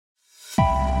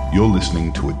You're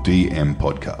listening to a DM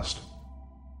podcast.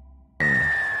 We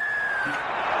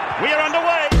are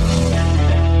underway.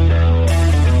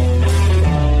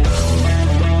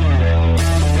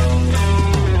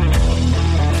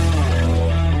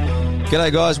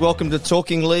 G'day guys, welcome to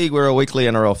Talking League. We're a weekly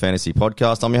NRL fantasy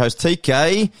podcast. I'm your host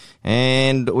TK,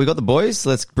 and we got the boys.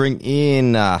 Let's bring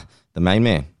in the main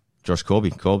man, Josh Corby.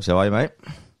 Corbs, how are you, mate?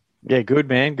 Yeah, good,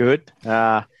 man, good.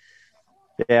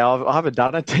 I haven't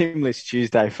done a team list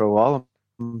Tuesday for a while.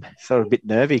 I'm sort of a bit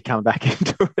nervy coming back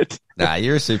into it. Nah,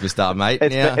 you're a superstar, mate.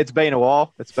 It's been a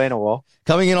while.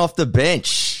 Coming in off the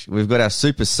bench, we've got our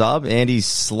super sub, Andy's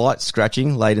slight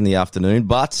scratching late in the afternoon,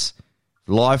 but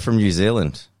live from New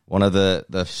Zealand. One of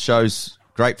the show's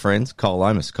great friends, Cole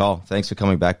Lomas. Cole, thanks for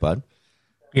coming back, bud.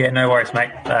 Yeah, no worries,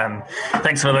 mate.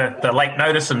 Thanks for the late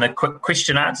notice and the quick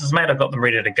question answers, mate. I've got them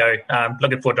ready to go.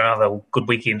 Looking forward to another good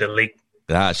weekend of league.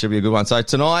 It should be a good one. So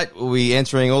tonight, we'll be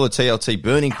answering all the TLT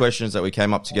burning questions that we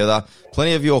came up together.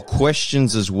 Plenty of your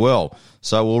questions as well.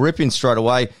 So we'll rip in straight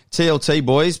away. TLT,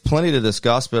 boys, plenty to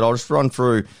discuss, but I'll just run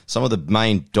through some of the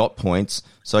main dot points.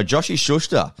 So Joshy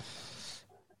Schuster,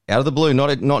 out of the blue,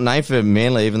 not named for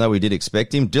Manly, even though we did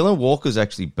expect him. Dylan Walker's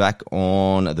actually back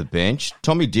on the bench.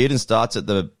 Tommy Dearden starts at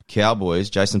the Cowboys.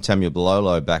 Jason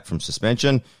Tamiabalolo back from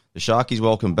suspension. The Sharkies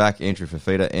welcome back Andrew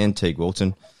Fafita and Teague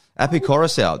Wilton. Api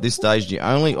Coruscant, at this stage, the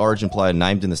only Origin player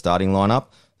named in the starting lineup.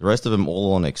 The rest of them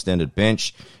all on extended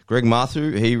bench. Greg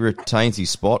Mathu, he retains his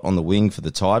spot on the wing for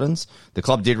the Titans. The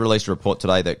club did release a report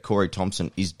today that Corey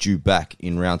Thompson is due back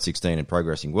in round 16 and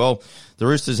progressing well. The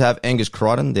Roosters have Angus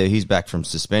Crichton. He's back from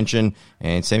suspension.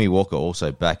 And Sammy Walker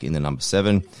also back in the number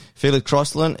 7. Felix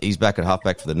Crossland, he's back at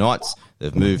halfback for the Knights.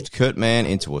 They've moved Kurt Mann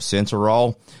into a centre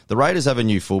role. The Raiders have a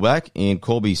new fullback in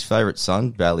Corby's favourite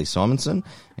son, Bailey Simonson.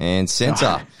 And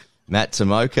centre, Matt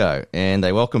Tomoko. And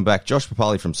they welcome back Josh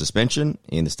Papali from suspension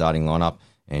in the starting lineup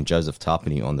and Joseph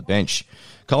Tarpany on the bench.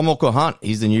 Cole Hunt,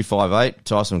 he's the new 5'8".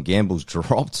 Tyson Gamble's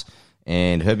dropped.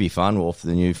 And Herbie Farnworth,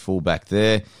 the new fullback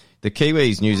there. The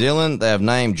Kiwis, New Zealand, they have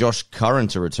named Josh Curran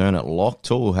to return at lock.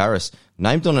 Toru Harris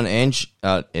named on an edge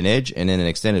and then an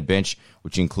extended bench,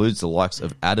 which includes the likes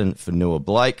of Aden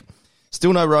Fanua-Blake.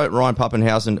 Still no Ryan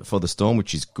Pappenhausen for the Storm,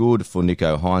 which is good for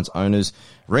Nico Hines owners.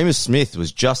 Remus Smith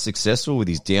was just successful with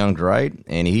his downgrade,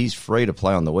 and he's free to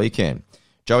play on the weekend.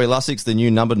 Joey Lussick's the new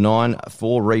number 9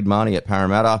 for Reed Marnie at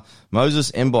Parramatta.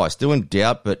 Moses Mbai still in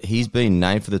doubt, but he's been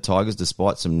named for the Tigers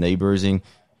despite some knee bruising.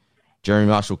 Jeremy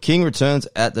Marshall-King returns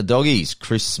at the Doggies.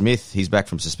 Chris Smith, he's back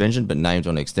from suspension, but named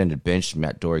on extended bench.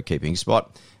 Matt Dory keeping his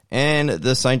spot. And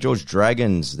the St. George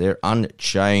Dragons, they're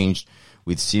unchanged,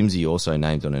 with Simsy also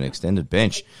named on an extended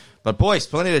bench. But boys,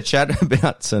 plenty to chat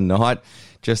about tonight.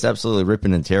 Just absolutely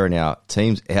ripping and tearing our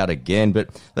teams out again. But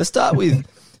let's start with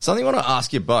something I want to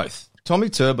ask you both. Tommy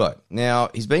Turbo. Now,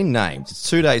 he's been named. It's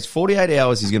 2 days, 48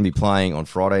 hours he's going to be playing on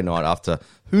Friday night after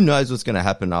who knows what's going to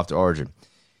happen after Origin.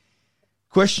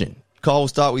 Question. Cole, we'll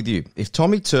start with you. If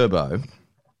Tommy Turbo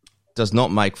does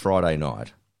not make Friday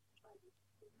night,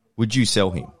 would you sell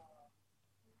him?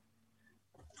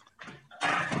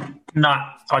 No,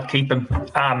 I'd keep him.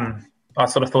 I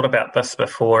sort of thought about this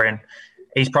before, and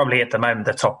he's probably at the moment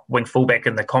the top wing fullback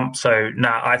in the comp. So, no,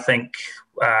 I think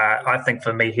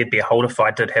for me he'd be a hold if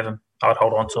I did have him. I'd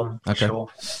hold on to him for sure.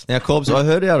 Now, Corbs, I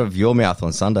heard out of your mouth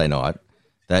on Sunday night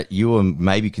that you were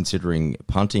maybe considering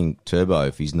punting Turbo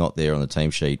if he's not there on the team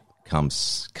sheet come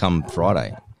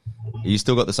Friday. You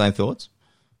still got the same thoughts?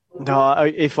 No,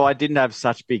 if I didn't have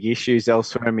such big issues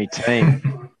elsewhere in my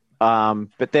team.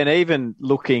 But then even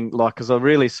looking because I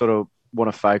really sort of want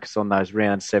to focus on those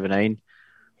round 17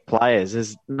 players.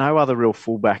 There's no other real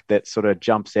fullback that sort of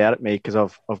jumps out at me because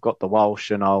I've got the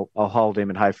Walsh and I'll hold him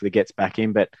and hopefully gets back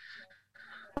in. But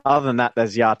other than that,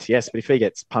 there's the RTS. But if he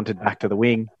gets punted back to the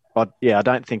wing, I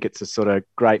don't think it's a sort of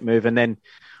great move. And then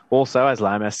also, as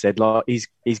Lomas said, he's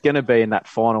going to be in that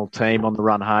final team on the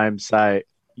run home. So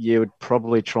you would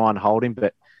probably try and hold him.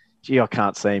 But, I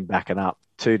can't see him backing up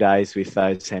 2 days with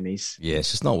those semis. Yeah,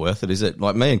 it's just not worth it, is it?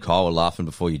 Like me and Kyle were laughing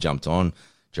before you jumped on,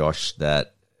 Josh,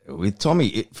 that with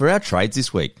Tommy, for our trades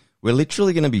this week, we're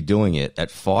literally going to be doing it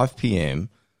at 5 p.m.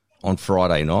 on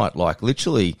Friday night. Like,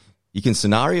 literally, you can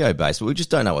scenario-based, but we just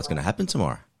don't know what's going to happen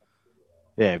tomorrow.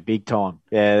 Yeah, big time.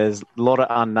 Yeah, there's a lot of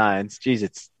unknowns. Jeez,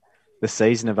 it's the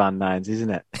season of unknowns, isn't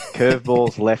it?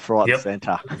 Curveballs, left, right,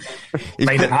 centre.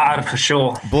 Made it hard for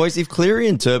sure. Boys, if Cleary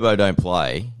and Turbo don't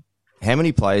play, how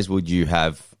many players would you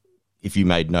have if you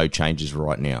made no changes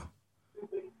right now?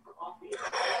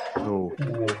 What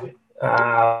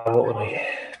would we?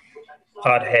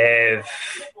 I'd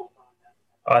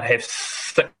have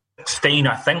 16,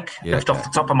 I think. Yeah. Just off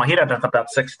the top of my head, I'd have about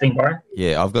 16, bro.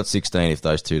 Yeah, I've got 16 if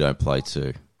those two don't play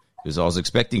too. because I was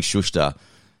expecting Schuster.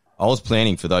 I was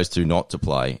planning for those two not to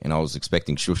play, and I was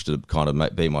expecting Schuster to kind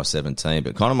of be my 17,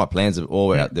 but kind of my plans are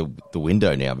all out the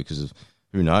window now because of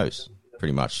who knows,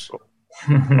 pretty much.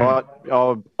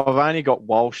 I've only got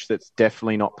Walsh that's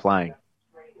definitely not playing.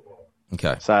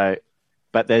 Okay. So,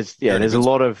 but there's a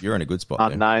lot of you're in a good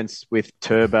spot unknowns with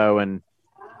Turbo and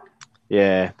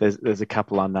there's a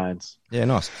couple unknowns. Yeah,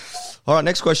 nice. All right,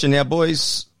 next question now,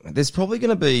 boys. There's probably going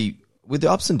to be, with the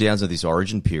ups and downs of this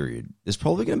Origin period, there's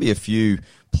probably going to be a few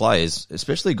players,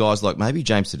 especially guys like maybe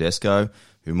James Tedesco,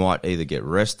 who might either get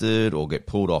rested or get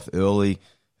pulled off early.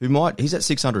 He's at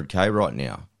 600K right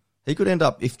now. He could end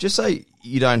up, if just say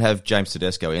you don't have James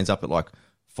Tedesco, he ends up at like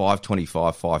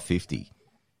 525, 550.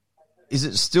 Is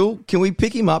it still, can we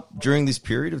pick him up during this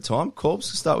period of time? Corbs,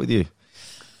 start with you.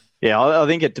 Yeah, I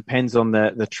think it depends on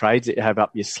the trades that you have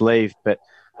up your sleeve, but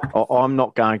I'm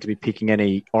not going to be picking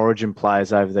any Origin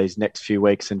players over these next few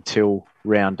weeks until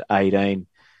round 18.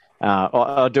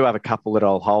 I do have a couple that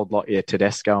I'll hold, like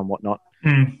Tedesco and whatnot.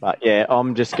 But yeah,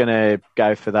 I'm just going to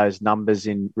go for those numbers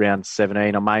in round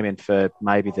 17. I'm aiming for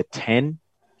maybe the 10.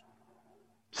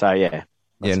 So yeah,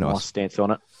 that's my stance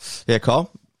on it. Yeah,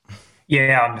 Kyle?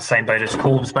 Yeah, I'm the same boat as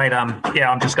Corbs, mate.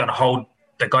 I'm just going to hold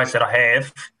the guys that I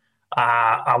have.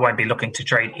 I won't be looking to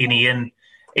trade any in,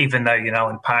 even though,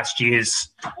 in past years,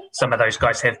 some of those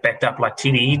guys have backed up, like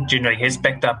Tini generally has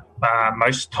backed up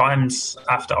most times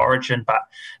after Origin. But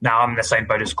now I'm in the same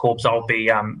boat as Corbs. I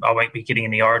won't be getting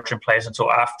any Origin players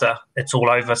until after it's all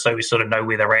over, so we sort of know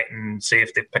where they're at and see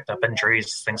if they've picked up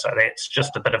injuries, things like that. It's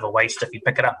just a bit of a waste if you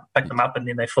pick them up and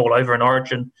then they fall over in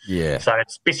Origin. Yeah. So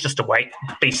it's best just to wait,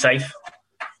 be safe.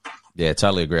 Yeah,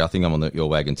 totally agree. I think I'm on your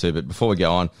wagon too. But before we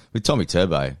go on, with Tommy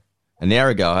Turbo, an hour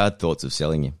ago I had thoughts of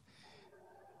selling him.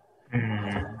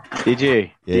 Did you?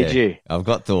 Yeah, Did you? I've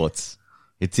got thoughts.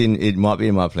 It might be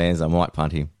in my plans. I might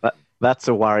punt him. That's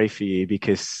a worry for you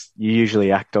because you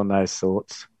usually act on those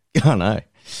thoughts. I know.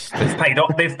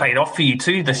 They've paid off for you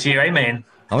too this year, eh, man?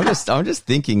 I'm just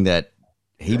thinking that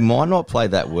he might not play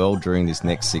that well during this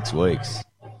next 6 weeks.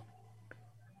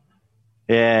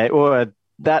 Yeah, or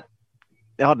that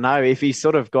I don't know if he's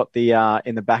sort of got the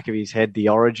in the back of his head the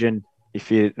Origin. If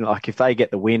they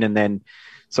get the win and then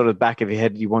sort of back of his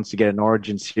head he wants to get an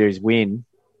Origin series win.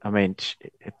 I mean,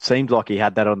 it seemed like he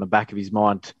had that on the back of his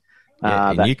mind.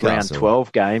 That Newcastle. round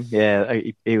 12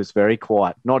 game, he was very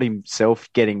quiet. Not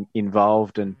himself getting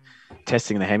involved and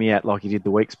testing the Hemi out like he did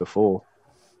the weeks before.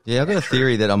 Yeah, I've got a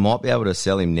theory that I might be able to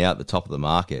sell him now at the top of the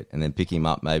market and then pick him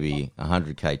up maybe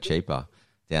 100K cheaper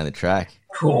down the track.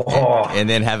 And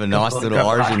then have a nice little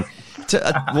Origin.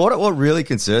 What really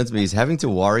concerns me is having to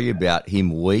worry about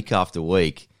him week after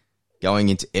week going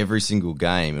into every single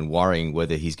game and worrying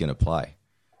whether he's going to play.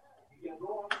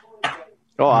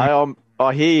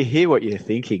 I hear what you're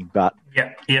thinking, but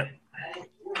yeah.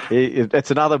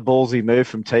 It's another ballsy move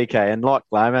from TK. And like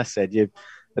Lama said,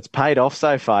 it's paid off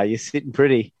so far. You're sitting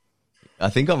pretty. I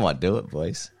think I might do it,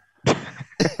 boys.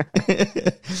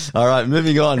 All right,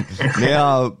 moving on.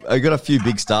 Now, I've got a few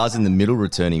big stars in the middle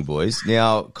returning, boys.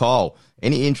 Now, Kyle,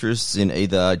 any interests in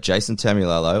either Jason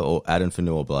Tamialalo or Adam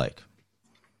Fanua-Blake?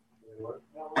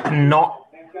 Not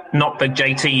big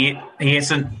JT yet. He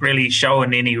hasn't really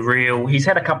shown any real... He's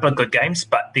had a couple of good games,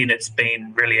 but then it's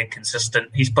been really inconsistent.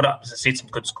 He's put up, as I said, some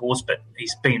good scores, but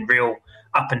he's been real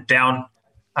up and down.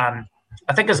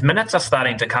 I think his minutes are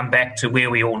starting to come back to where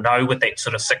we all know with that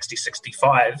sort of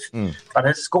 60-65, but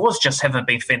his scores just haven't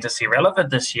been fantasy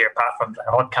relevant this year apart from the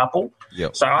odd couple.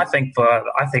 Yep. So I think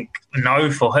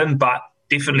no for him, but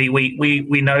definitely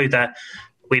we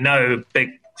know big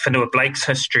Fanua Blake's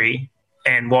history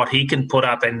and what he can put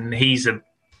up, and he's a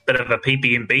bit of a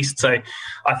PPM beast. So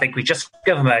I think we just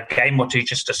give him a game or two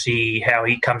just to see how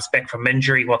he comes back from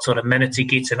injury, what sort of minutes he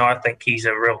gets, and I think he's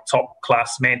a real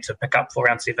top-class man to pick up for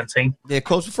round 17. Yeah,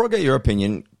 Coles, before I get your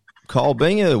opinion, Kyle,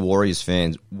 being a Warriors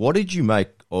fan, what did you make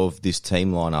of this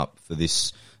team lineup for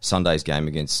this Sunday's game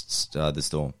against the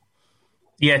Storm?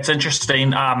 Yeah, it's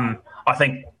interesting. I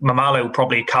think Mamalo will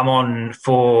probably come on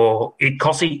for Ed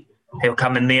Cossey. He'll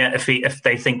come in there if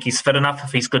they think he's fit enough,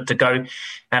 if he's good to go.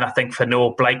 And I think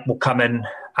Fanua-Blake will come in,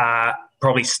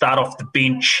 probably start off the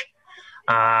bench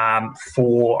I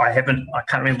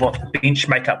can't remember what the bench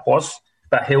makeup was,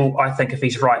 but I think if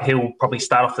he's right, he'll probably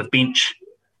start off the bench.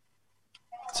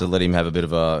 So let him have a bit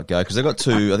of a go. Because they've got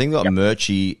two, I think they've got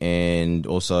Murchie and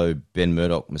also Ben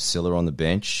Murdoch-Masila on the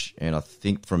bench. And I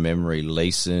think from memory,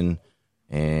 Leeson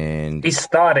and... He's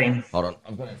starting. Hold on,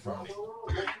 I've got it in front of me.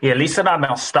 Yeah, Leeson are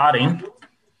now starting.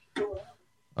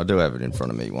 I do have it in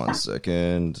front of me. 1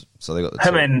 second. So they got the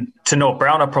him and Tenor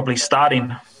Brown are probably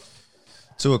starting.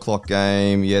 2 o'clock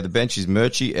game. Yeah, the bench is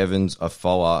Murchie, Evans,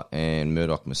 Afoa, and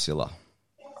Murdoch Masilla.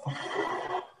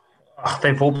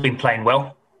 They've all been playing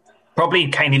well. Probably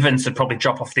Kane Evans would probably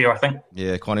drop off there, I think.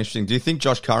 Yeah, quite interesting. Do you think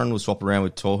Josh Curran will swap around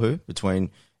with Tohu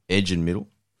between edge and middle?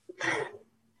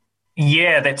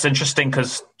 Yeah, that's interesting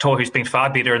because Tohu's been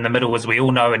far better in the middle, as we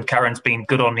all know, and Curran's been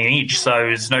good on the edge, so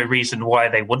there's no reason why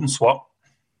they wouldn't swap.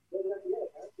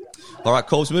 All right,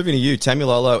 Coles, moving to you.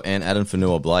 Tamiolo and Adam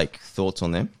Fanua-Blake. Thoughts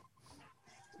on them?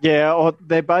 Yeah,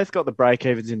 they both got the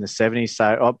break-evens in the 70s,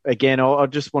 so I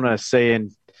just want to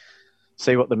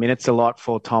see what the minutes are like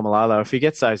for Taumalolo. If he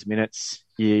gets those minutes,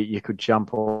 you could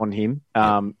jump on him.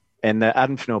 And the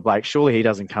Adam Fanua-Blake, surely he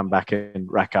doesn't come back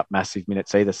and rack up massive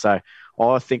minutes either. So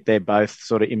I think they're both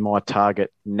sort of in my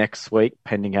target next week,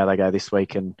 pending how they go this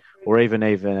week, or even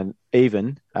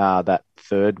that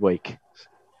third week.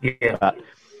 Yeah.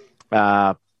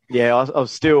 But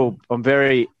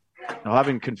I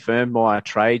haven't confirmed my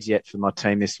trades yet for my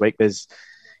team this week. There's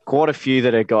quite a few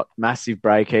that have got massive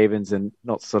break-evens and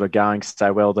not sort of going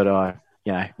so well that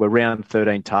we're round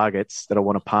 13 targets that I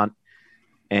want to punt.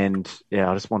 And,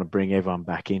 I just want to bring everyone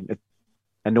back in.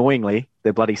 Annoyingly,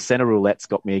 the bloody centre roulette's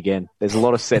got me again. There's a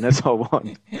lot of centres I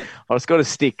want. I just got to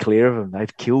stick clear of them.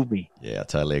 They've killed me. Yeah, I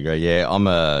totally agree. Yeah, I'm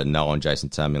a no on Jason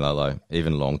Taumalolo,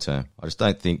 even long-term. I just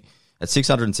don't think at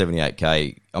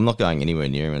 678K, I'm not going anywhere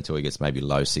near him until he gets maybe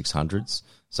low 600s.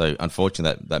 So,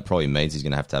 unfortunately, that probably means he's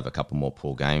going to have a couple more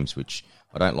poor games, which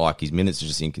I don't like. His minutes are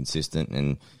just inconsistent,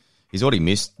 and he's already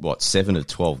missed, 7 of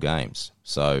 12 games.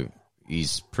 So,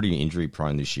 he's pretty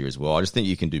injury-prone this year as well. I just think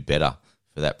you can do better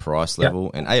for that price level.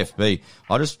 Yep. And AFB,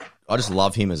 I just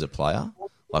love him as a player,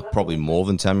 like probably more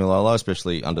than Taumalolo,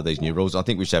 especially under these new rules. I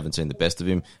think we just haven't seen the best of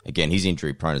him. Again, he's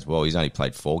injury-prone as well. He's only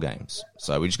played 4 games.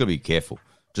 So, we just got to be careful.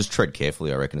 Just tread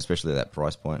carefully, I reckon, especially at that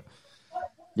price point.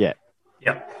 Yeah.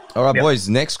 Yep. All right, boys,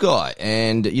 next guy.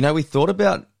 And, we thought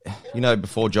about,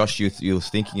 before Josh, you were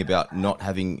thinking about not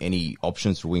having any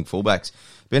options for wing fullbacks.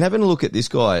 Been having a look at this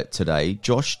guy today,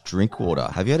 Josh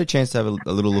Drinkwater. Have you had a chance to have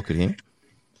a little look at him?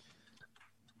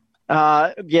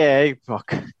 Yeah,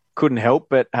 couldn't help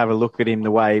but have a look at him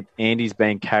the way Andy's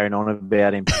been carrying on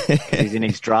about him. He's in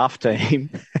his draft team.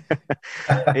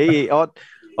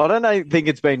 I don't think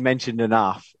it's been mentioned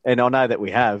enough, and I know that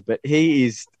we have, but he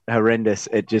is horrendous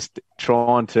at just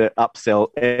trying to upsell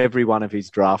every one of his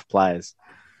draft players.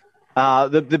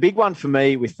 The big one for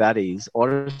me with that is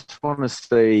I just want to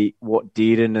see what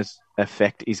Dearden's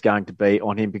effect is going to be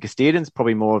on him, because Dearden's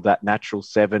probably more of that natural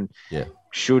 7,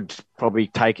 should probably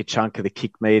take a chunk of the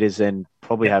kick meters and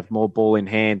probably have more ball in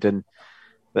hand, and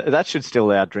that should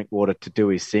still allow Drinkwater to do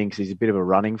his thing because he's a bit of a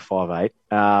running 5'8".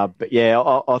 But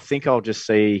yeah, I think I'll just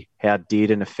see how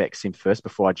Dearden affects him first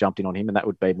before I jumped in on him, and that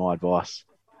would be my advice.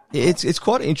 It's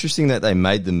quite interesting that they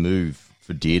made the move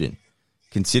for Dearden,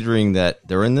 considering that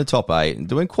they're in the top 8 and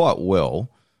doing quite well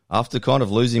after kind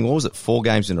of losing, 4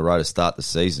 games in a row to start the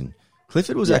season.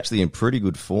 Clifford was actually in pretty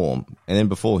good form, and then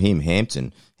before him,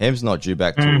 Hampton. Hampton's not due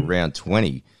back till round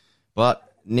 20,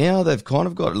 but now they've kind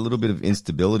of got a little bit of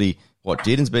instability.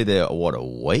 Dearden's been there, a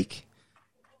week?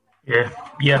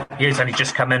 Yeah. He's only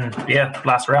just come in,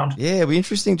 last round. Yeah, it'll be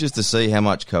interesting just to see how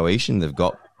much cohesion they've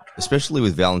got, especially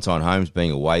with Valentine Holmes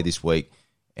being away this week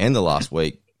and the last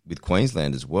week with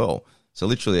Queensland as well. So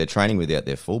literally they're training without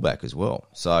their fullback as well.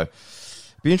 So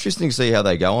it'll be interesting to see how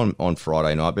they go on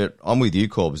Friday night. But I'm with you,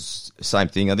 Corbs. Same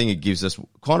thing. I think it gives us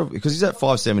kind of, because he's at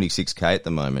 576K at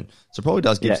the moment, so it probably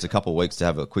does give us a couple of weeks to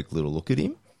have a quick little look at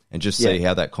him and just see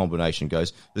how that combination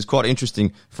goes. It's quite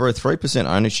interesting. For a 3%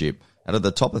 ownership, out of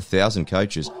the top 1,000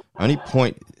 coaches, only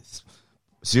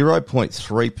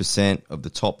 0.3% of the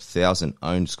top 1,000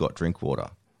 own Scott Drinkwater.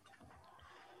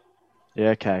 Yeah,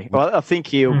 okay. Well, I think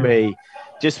he'll be,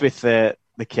 just with the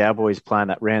Cowboys playing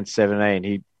that round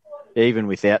 17, even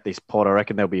without this pot, I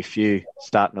reckon there'll be a few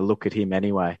starting to look at him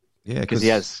anyway. Yeah, because he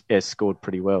has scored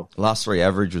pretty well. Last 3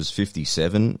 average was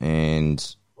 57,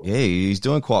 and yeah, he's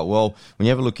doing quite well. When you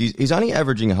have a look, he's only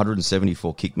averaging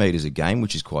 174 kick meters a game,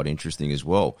 which is quite interesting as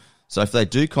well. So if they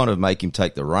do kind of make him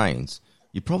take the reins,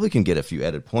 you probably can get a few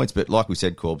added points. But like we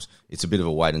said, Corbs, it's a bit of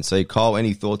a wait and see. Kyle,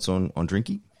 any thoughts on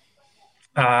Drinky?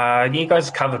 You guys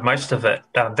covered most of it.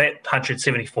 That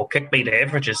 174 kick meter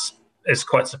average is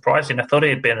quite surprising. I thought he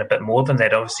had been a bit more than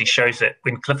that. Obviously shows that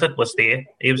when Clifford was there,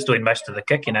 he was doing most of the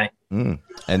kicking, And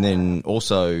then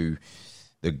also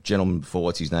the gentleman before,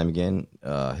 what's his name again?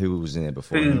 Who was in there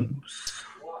before him?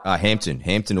 Hampton.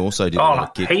 Hampton also did a lot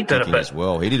of kicking as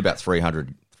well. He did about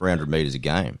 300 metres a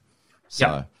game.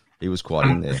 So he was quite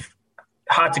in there.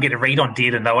 hard to get a read on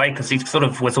Dearden though, because he sort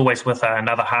of was always with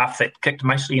another half that kicked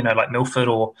mostly, like Milford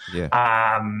or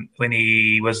when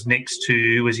he was next to,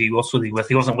 who was he with?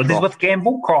 He wasn't with, he's with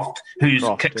Gamble Croft,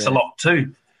 who kicks a lot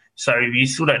too. So you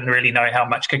still don't really know how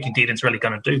much kicking Dearden's really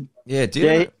going to do. Yeah,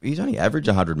 Dearden, he's only averaged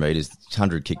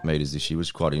 100 kick metres this year, which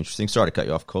was quite interesting. Sorry to cut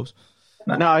you off, Coles.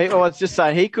 No, I was just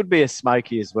saying he could be a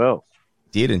smoky as well.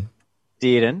 Dearden.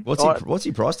 What's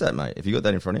he priced at, mate? Have you got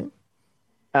that in front of him?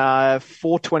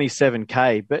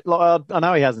 427k, but I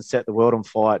know he hasn't set the world on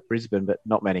fire at Brisbane, but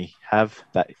not many have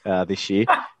that this year.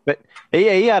 But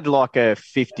he had like a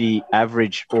 50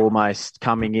 average almost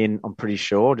coming in, I'm pretty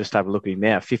sure. Just have a look at him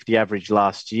now. 50 average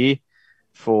last year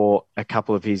for a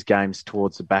couple of his games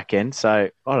towards the back end. So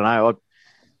I don't know.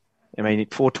 I mean,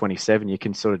 at 427, you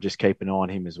can sort of just keep an eye on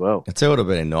him as well. I tell you what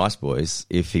would have been nice, boys,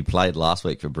 if he played last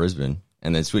week for Brisbane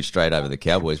and then switched straight over to the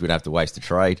Cowboys. We'd have to waste a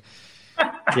trade.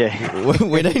 Yeah.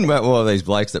 We need more of these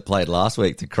blokes that played last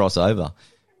week to cross over.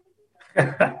 He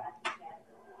had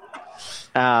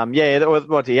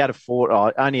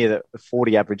only a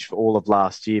 40 average for all of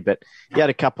last year, but he had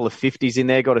a couple of 50s in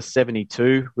there, got a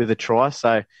 72 with a try.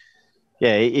 So,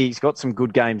 yeah, he's got some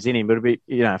good games in him. But it'll be,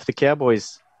 if the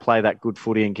Cowboys play that good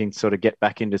footy and can sort of get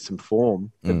back into some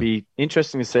form, it'd be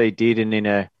interesting to see Dearden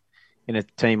in a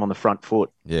team on the front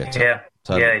foot. Yeah.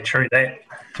 Totally. Yeah, true that.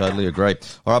 Totally agree.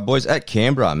 All right, boys, at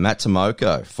Canberra, Matt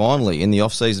Tomoko, finally, in the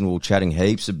off-season, we were chatting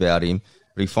heaps about him,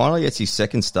 but he finally gets his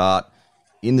second start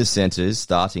in the centres,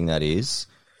 starting that is.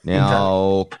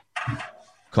 Now,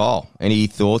 Kyle, any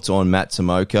thoughts on Matt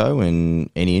Tomoko and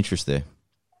any interest there?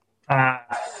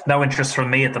 No interest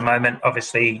from me at the moment.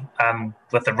 Obviously,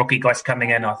 with the rookie guys coming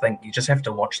in, I think you just have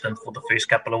to watch them for the first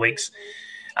couple of weeks.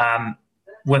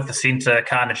 With the centre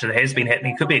carnage that has been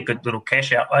happening, it could be a good little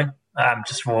cash outlay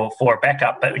just for a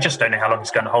backup, but we just don't know how long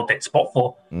he's going to hold that spot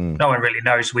for. No one really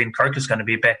knows when Croker's going to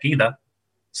be back either.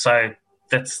 So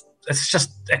it's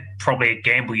just probably a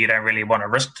gamble you don't really want to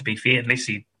risk, to be fair, unless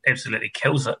he absolutely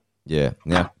kills it. Yeah.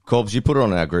 Now, Corbs, you put it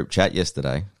on our group chat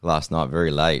last night,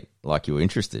 very late, like you were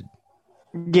interested.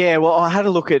 Yeah, well, I had a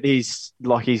look at his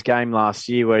game last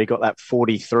year where he got that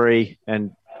 43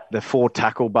 and the 4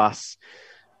 tackle bus.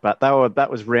 But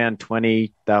that was round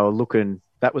 20. They were looking.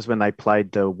 That was when they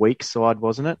played the weak side,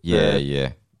 wasn't it?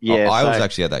 Yeah. I was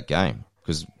actually at that game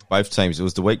because both teams. It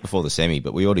was the week before the semi,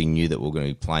 but we already knew that we were going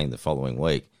to be playing the following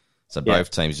week. So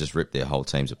both teams just ripped their whole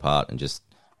teams apart and just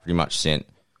pretty much sent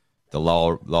the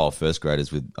lower first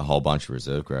graders with a whole bunch of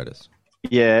reserve graders.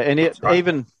 Yeah, and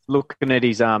even looking at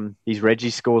his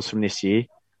Reggie scores from this year,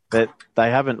 that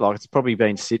they haven't it's probably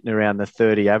been sitting around the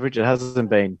 30 average. It hasn't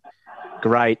been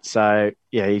great. So,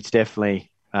 yeah, he's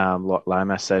definitely, like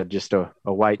Loma said, just a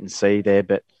wait and see there.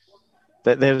 But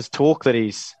there was talk that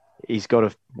he's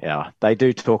got they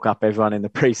do talk up everyone in the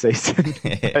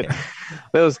preseason.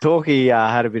 There was talk he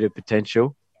had a bit of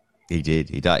potential. He did.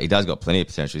 He does got plenty of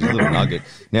potential. He's a little nugget.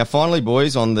 Now, finally,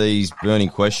 boys, on these burning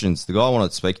questions, the guy I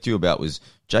wanted to speak to you about was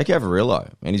Jake Averillo,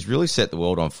 and he's really set the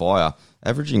world on fire,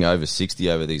 averaging over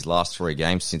 60 over these last 3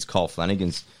 games since Kyle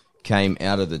Flanagan's came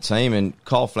out of the team. And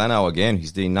Kyle Flano, again,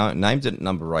 he's named at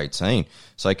number 18,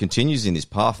 so he continues in this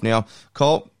path. Now,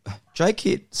 Kyle, Jake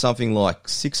hit something like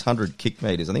 600 kick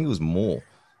metres. I think it was more.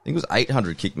 I think it was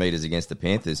 800 kick metres against the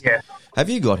Panthers. Yeah. Have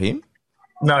you got him?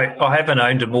 No, I haven't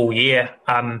owned him all year.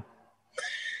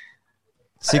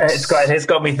 It has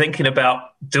got me thinking about,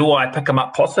 do I pick him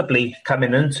up possibly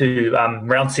coming into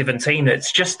round 17?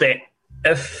 It's just that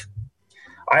if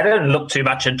I don't look too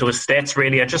much into his stats,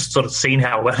 really, I just sort of seen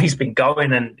how well he's been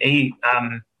going, and he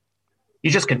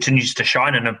just continues to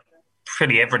shine in a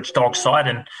pretty average dog side,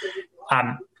 and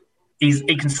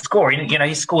he can score.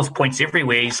 He scores points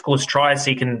everywhere. He scores tries.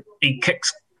 His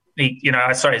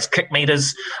kick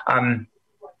meters.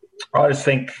 I just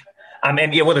think. And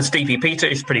with his DPP too,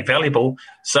 is pretty valuable.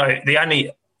 So the only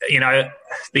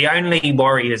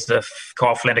worry is if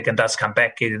Kyle Flanagan does come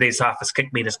back, there's half his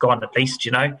kick meters gone at least.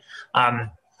 I'm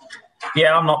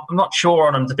not sure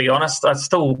on him, to be honest. I'm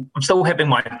still having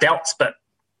my doubts, but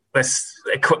it's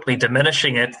quickly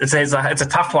diminishing. It's a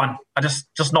tough one. I'm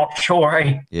just not sure.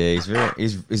 Eh? Yeah,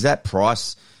 is that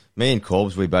price? Me and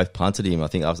Corbs, we both punted him. I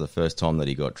think that was the first time that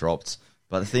he got dropped.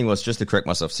 But the thing was, just to correct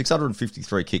myself,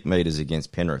 653 kick metres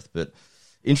against Penrith. But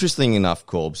interesting enough,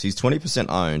 Corbs, he's 20%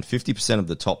 owned. 50% of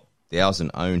the top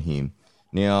 1,000 own him.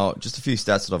 Now, just a few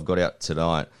stats that I've got out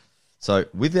tonight. So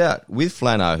with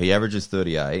Flano, he averages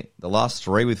 38. The last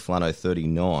 3 with Flano,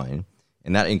 39.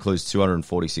 And that includes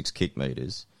 246 kick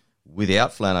metres.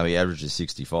 Without Flano, he averages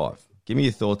 65. Give me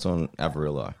your thoughts on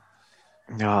Averillo.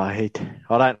 I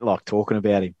don't like talking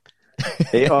about him.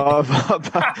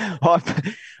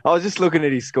 I was just looking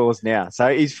at his scores now.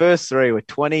 So his first three were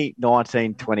 20,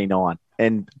 19, 29.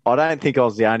 And I don't think I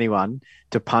was the only one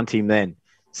to punt him then.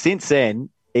 Since then,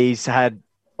 I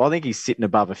think he's sitting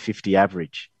above a 50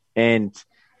 average and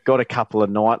got a couple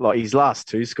of like his last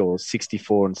two scores,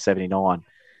 64 and 79.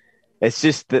 It's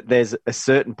just that there's a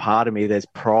certain part of me, there's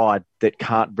pride that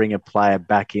can't bring a player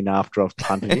back in after I've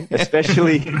punted him,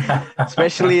 especially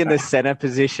in the centre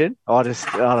position. I don't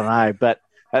know. But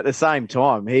at the same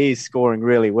time, he's scoring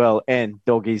really well and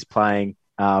Doggy's playing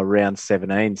round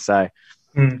 17. So,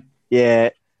 yeah,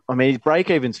 I mean, his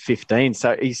break-even's 15.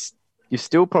 So you've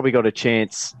still probably got a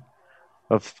chance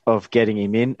of getting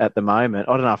him in at the moment.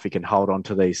 I don't know if he can hold on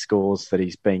to these scores that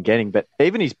he's been getting, but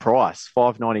even his price,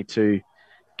 $5.92,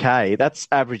 that's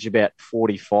average about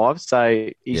 45. So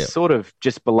he's sort of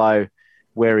just below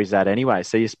where he's at anyway.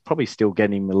 So you're probably still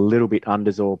getting him a little bit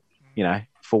unders or,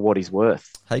 for what he's worth.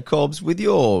 Hey, Cobbs, with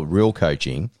your real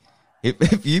coaching,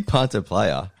 if you punt a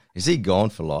player, is he gone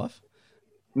for life?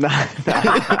 No.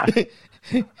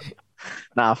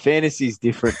 Nah, fantasy's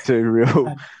different too,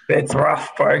 real. That's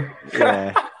rough, bro.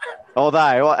 Yeah.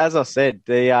 Although, as I said,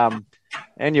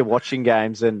 and you're watching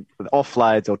games and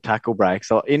offloads or tackle breaks,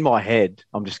 so in my head,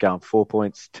 I'm just going 4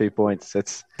 points, 2 points.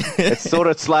 It's sort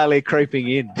of slowly creeping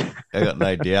in. I got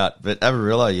no doubt. But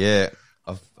Avarilla, yeah,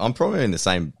 I'm probably in the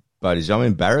same boat as you. I'm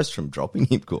embarrassed from dropping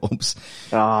him, Corbs.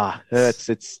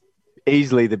 It's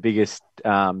easily the biggest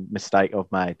mistake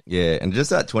I've made. Yeah, and just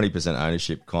that 20%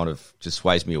 ownership kind of just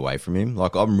sways me away from him.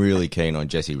 Like, I'm really keen on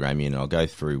Jesse Ramian, and I'll go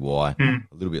through why a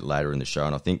little bit later in the show.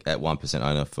 And I think at 1%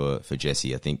 owner for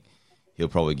Jesse, I think he'll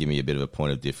probably give me a bit of a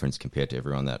point of difference compared to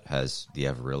everyone that has the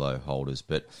Avarillo holders.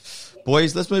 But,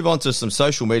 boys, let's move on to some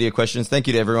social media questions. Thank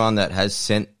you to everyone that has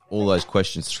sent all those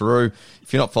questions through.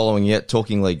 If you're not following yet,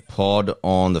 Talking League Pod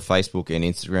on the Facebook and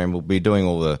Instagram. We'll be doing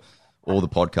all the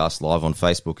podcasts live on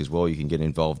Facebook as well. You can get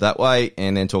involved that way.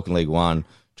 And then Talking League One,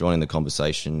 joining the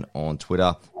conversation on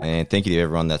Twitter. And thank you to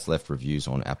everyone that's left reviews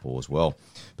on Apple as well.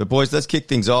 But, boys, let's kick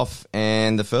things off.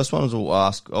 And the first one is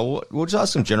we'll just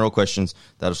ask some general questions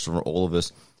that are from all of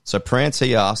us. So Prance,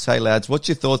 he asks, hey, lads, what's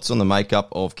your thoughts on the makeup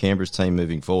of Canberra's team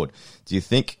moving forward? Do you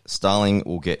think Starling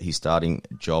will get his starting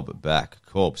job back?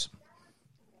 Corbs?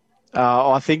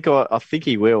 I think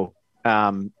he will.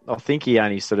 I think he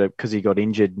only sort of, because he got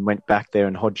injured and went back there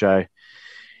and Hodjo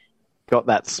got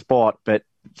that spot. But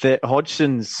I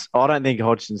don't think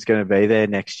Hodgson's going to be there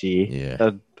next year.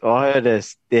 Yeah. I heard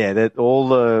that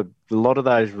a lot of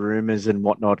those rumours and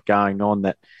whatnot going on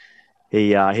that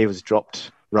he was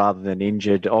dropped rather than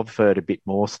injured. I've heard a bit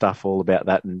more stuff all about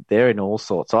that, and they're in all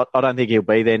sorts. I don't think he'll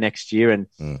be there next year, and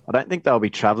I don't think they'll be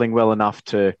travelling well enough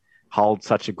to hold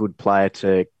such a good player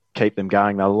to keep them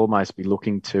going. They'll almost be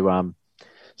looking to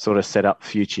sort of set up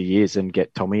future years and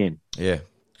get Tommy in. Yeah.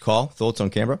 Kyle, thoughts on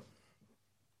Canberra?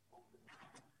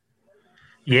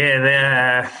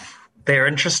 Yeah, they're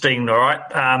interesting, all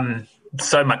right.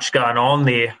 So much going on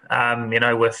there,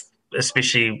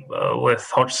 especially with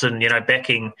Hodgson,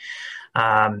 backing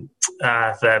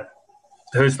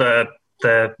who's the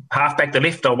halfback, the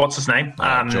left, or what's his name?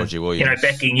 Georgie Williams.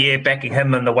 Backing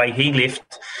him and the way he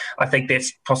left. I think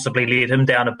that's possibly led him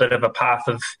down a bit of a path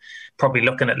of probably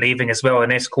looking at leaving as well.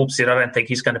 And as Corp said, I don't think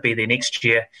he's going to be there next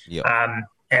year. Yep.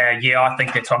 I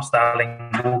think that Tom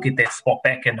Starling will get that spot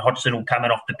back and Hodgson will come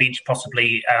in off the bench,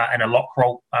 possibly in a lock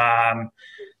role.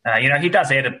 He does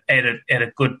add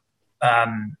a good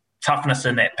toughness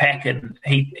in that pack, and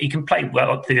he can play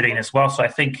well at 13 as well. So I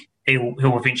think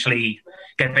he'll eventually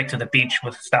go back to the bench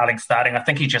with Starling starting. I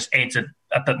think he just adds a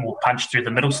bit more punch through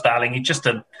the middle. Starling, he's just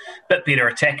a bit better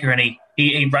attacker, and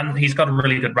he's got a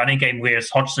really good running game, whereas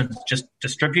Hodgson just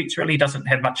distributes. Really, doesn't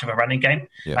have much of a running game.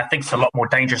 Yeah. I think it's a lot more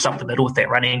dangerous up the middle with that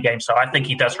running game. So I think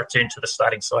he does return to the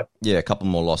starting side. Yeah, a couple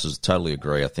more losses. Totally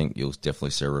agree. I think you'll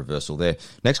definitely see a reversal there.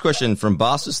 Next question from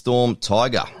Barca Storm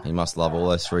Tiger. He must love all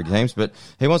those 3 games, but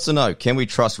he wants to know, can we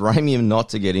trust Ramian not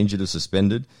to get injured or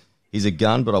suspended? He's a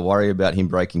gun, but I worry about him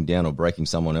breaking down or breaking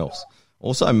someone else.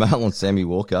 Also, mail on Sammy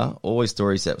Walker. Always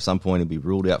stories that at some point he'll be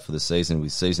ruled out for the season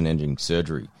with season-ending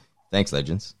surgery. Thanks,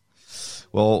 legends.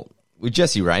 Well, with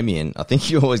Jesse Ramian, I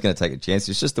think you're always going to take a chance.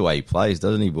 It's just the way he plays,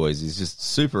 doesn't he, boys? He's just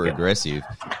super aggressive.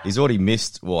 He's already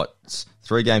missed,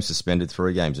 3 games suspended,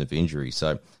 3 games of injury.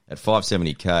 So at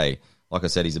 570K, like I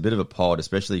said, he's a bit of a pod,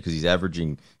 especially because he's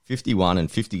averaging 51 and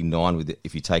 59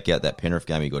 if you take out that Penrith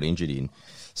game he got injured in.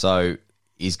 So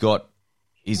he's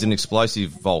an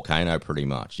explosive volcano pretty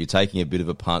much. You're taking a bit of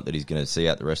a punt that he's going to see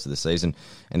out the rest of the season.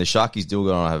 And the Sharkies still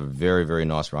going to have a very, very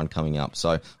nice run coming up. So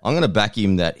I'm going to back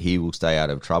him that he will stay out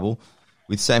of trouble.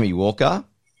 With Sammy Walker,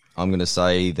 I'm going to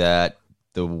say that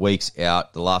the weeks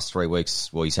out, the last 3 weeks,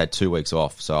 he's had 2 weeks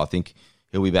off. So I think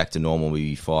he'll be back to normal. We'll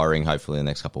be firing hopefully in the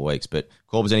next couple of weeks. But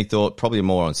Corbs, any thought? Probably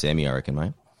more on Sammy, I reckon,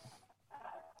 mate.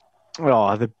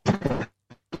 Oh, the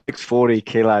 640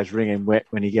 kilos ringing wet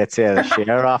when he gets out of the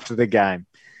shower after the game.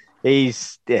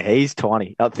 He's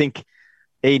tiny. I think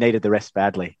he needed the rest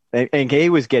badly. And he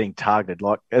was getting targeted.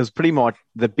 Like, it was pretty much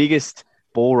the biggest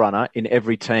ball runner in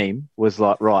every team was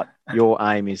like, right, your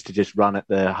aim is to just run at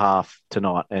the half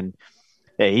tonight. And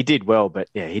yeah, he did well, but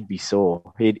yeah, he'd be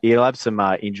sore. He'll have some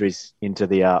injuries into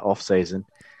the off season.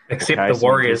 Except the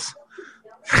Warriors.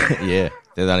 Yeah,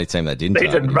 they're the only team that didn't. They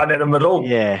didn't run at him at all.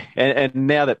 Yeah, and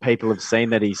now that people have seen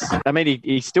that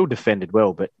he still defended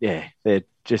well, but yeah, they're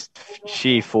just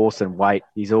sheer force and weight.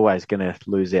 He's always going to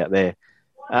lose out there.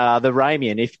 The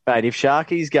Ramian, if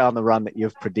Sharky's going the run that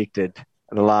you've predicted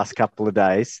the last couple of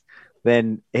days,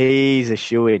 then he's a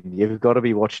shoo-in. You've got to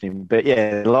be watching him. But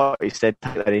yeah, like you said,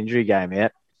 take that injury game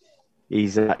out.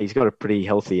 He's got a pretty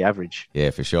healthy average.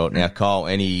 Yeah, for sure. Now, Kyle,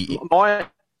 my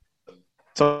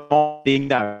thing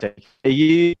though, are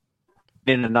you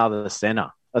in another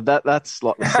centre? That's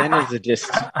like the centres are just.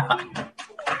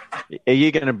 Are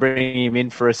you going to bring him in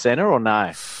for a centre or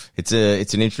no? It's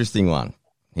an interesting one.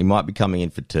 He might be coming in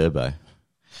for Turbo.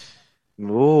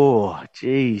 Oh,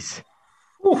 jeez.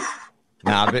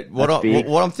 Nah, but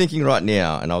what I'm thinking right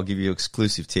now, and I'll give you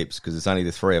exclusive tips because it's only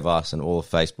the three of us and all of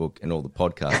Facebook and all the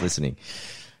podcasts listening,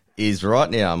 is right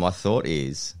now my thought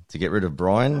is to get rid of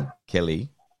Brian Kelly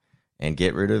and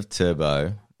get rid of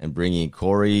Turbo and bring in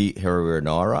Corey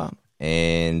Heruranara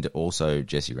and also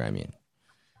Jesse Ramian.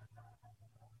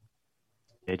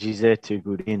 Yeah, geez, they're two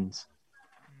good ins.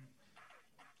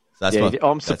 So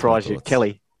I'm surprised you,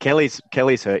 Kelly. Kelly's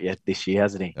hurt you this year,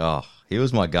 hasn't he? Oh, he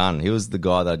was my gun. He was the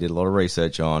guy that I did a lot of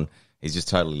research on. He's just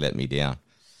totally let me down.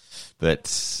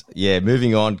 But, yeah,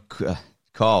 moving on.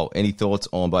 Kyle, any thoughts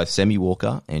on both Sammy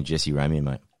Walker and Jesse Ramian,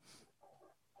 mate?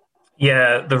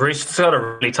 Yeah, the Roosters got a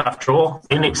really tough draw.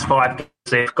 The next 5 games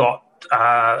they've got,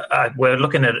 we're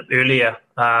looking at it earlier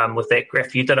with that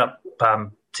graph you did up,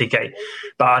 TK.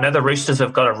 But I know the Roosters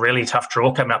have got a really tough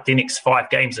draw coming up. The next 5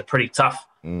 games are pretty tough.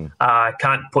 I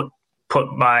can't put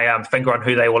my finger on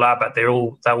who they all are, but they're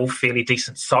all fairly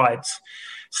decent sides.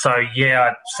 So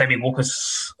yeah, Sammy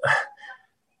Walker's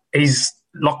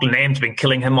Lachlan Am's been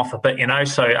killing him off a bit,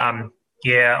 So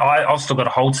I've still got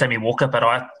to hold Sammy Walker, but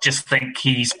I just think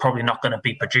he's probably not going to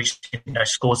be producing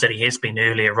scores that he has been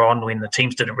earlier on when the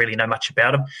teams didn't really know much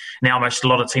about him. Now a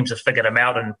lot of teams have figured him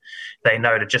out and they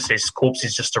know that just his corpse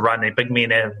is just to run their big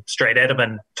men straight at him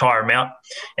and tire him out,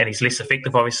 and he's less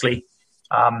effective, obviously.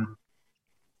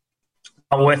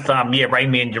 With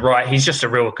Ramian, you're right. He's just a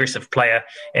real aggressive player,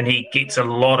 and he gets a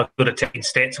lot of good attacking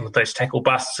stats with those tackle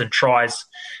busts and tries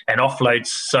and offloads.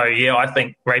 So yeah, I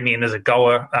think Ramian is a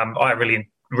goer. I really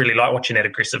like watching that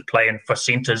aggressive play, and for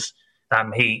centres,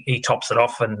 he tops it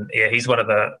off, and yeah, he's one of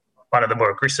the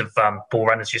more aggressive ball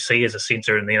runners you see as a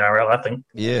centre in the NRL, I think.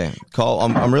 Yeah, Kyle,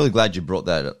 I'm really glad you brought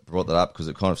that up because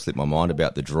it kind of slipped my mind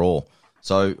about the draw.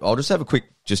 So I'll just have a quick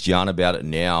yarn about it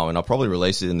now, and I'll probably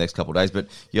release it in the next couple of days. But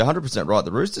you're 100% right.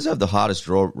 The Roosters have the hardest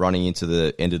draw running into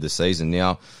the end of the season.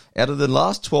 Now, out of the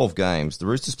last 12 games, the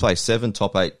Roosters play 7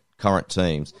 top 8 current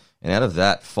teams, and out of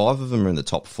that, 5 of them are in the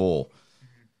top 4.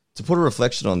 To put a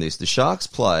reflection on this, the Sharks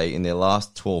play in their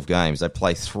last 12 games, they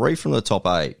play 3 from the top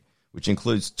 8, which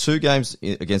includes 2 games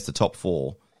against the top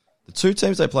 4. The 2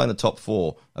 teams they play in the top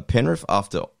 4 are Penrith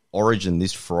after Origin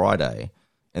this Friday,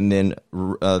 and then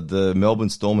the Melbourne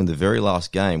Storm in the very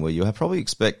last game, where you probably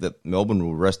expect that Melbourne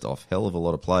will rest off hell of a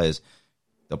lot of players.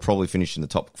 They'll probably finish in the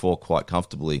top 4 quite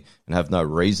comfortably and have no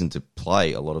reason to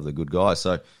play a lot of the good guys.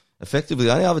 So, effectively,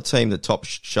 the only other team that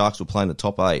Sharks will play in the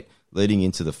top 8 leading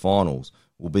into the finals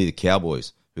will be the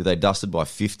Cowboys, who they dusted by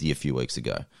 50 a few weeks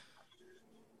ago.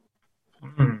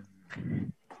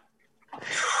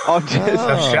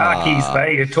 Sharkies,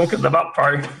 mate. You're talking them up,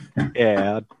 bro.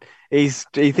 Yeah. He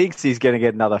thinks he's going to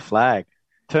get another flag.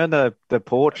 Turn the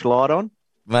porch light on.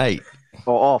 Mate.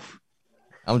 Or off.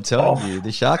 I'm telling you, the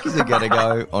Sharkies are going to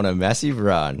go on a massive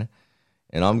run,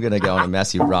 and I'm going to go on a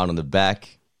massive run on the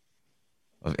back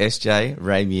of SJ,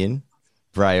 Ramian,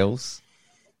 Brails,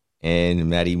 and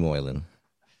Matty Moylan.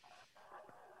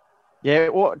 Yeah,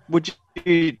 what would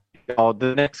you... Oh,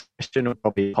 the next question will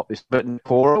probably pop this, but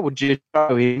Cora, would you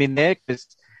throw him in there? Because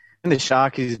when the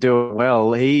Sharkies are doing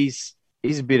well, he's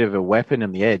a bit of a weapon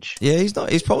on the edge. Yeah, he's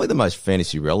probably the most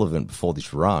fantasy relevant before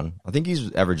this run. I think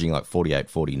he's averaging like 48,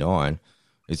 49.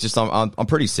 It's just I'm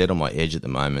pretty set on my edge at the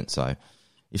moment. So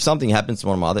if something happens to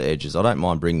one of my other edges, I don't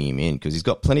mind bringing him in because he's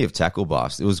got plenty of tackle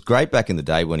bust. It was great back in the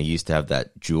day when he used to have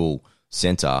that dual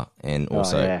centre and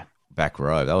also back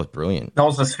row. That was brilliant. That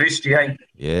was his first year.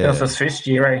 Yeah. That was his first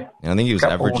year, eh? And I think he was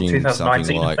averaging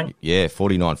something like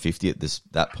 49.50 at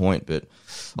that point. But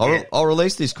I'll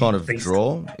release this kind of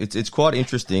draw. It's quite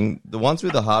interesting. The ones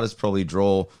with the hardest probably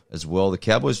draw as well. The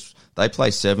Cowboys, they play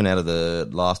 7 out of the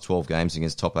last 12 games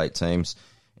against top 8 teams.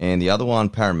 And the other one,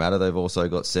 Parramatta, they've also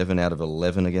got 7 out of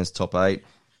 11 against top 8.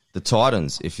 The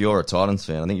Titans, if you're a Titans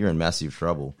fan, I think you're in massive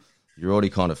trouble. You're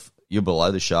already you're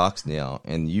below the Sharks now,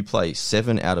 and you play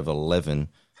 7 out of 11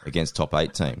 against top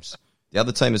 8 teams. The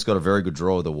other team that's got a very good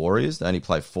draw are the Warriors. They only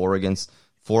play 4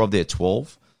 of their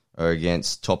 12 are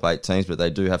against top 8 teams, but they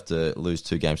do have to lose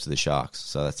 2 games to the Sharks.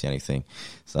 So that's the only thing.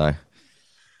 So,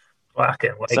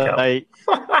 fucking wake up.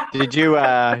 Did you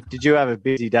have a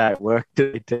busy day at work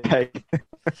today?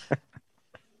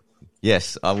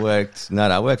 Yes, I worked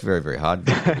very, very hard.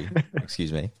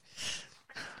 Excuse me.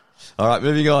 All right,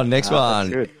 moving on. Next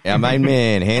one. Our main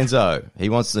man, Hanzo. He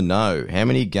wants to know how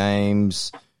many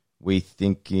games we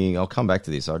thinking. I'll come back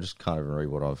to this. I just can't even read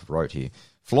what I've wrote here.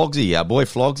 Flogsy, our boy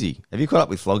Flogsy. Have you caught up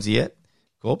with Flogsy yet,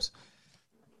 Corpse?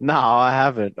 No, I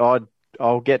haven't. I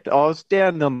was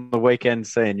down on the weekend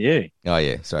seeing you. Oh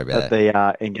yeah, sorry about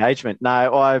that. The engagement.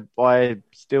 No, I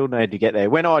still need to get there.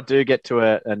 When I do get to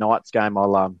a Knights game,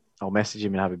 I'll message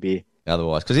him and have a beer.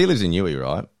 Otherwise, because he lives in Newey,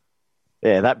 right?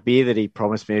 Yeah, that beer that he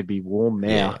promised me would be warm now.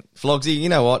 Yeah. Flogsy, you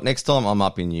know what? Next time I'm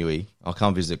up in Newey, I'll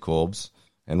come visit Corbs,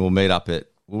 and we'll meet up at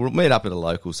a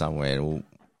local somewhere, and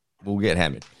we'll get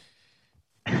hammered.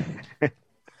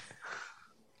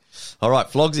 All right,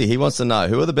 Flogsy, he wants to know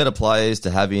who are the better players to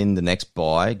have in the next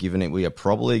bye, given that we are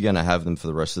probably going to have them for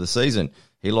the rest of the season.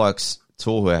 He likes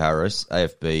Tohu Harris,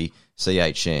 AFB,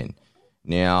 CHN.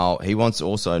 Now, he wants to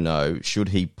also know, should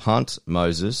he punt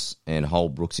Moses and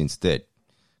hold Brooks instead?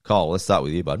 Cole, let's start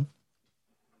with you, bud.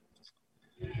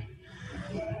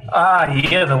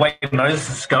 The way Moses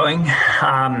is going,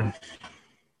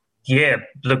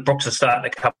 look, Brooks is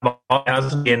starting to come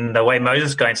on, and the way Moses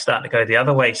is going, starting to go the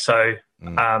other way. So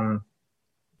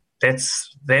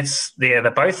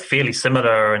they're both fairly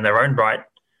similar in their own right.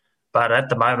 But at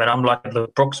the moment, I'm liking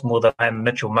Brooks more than I am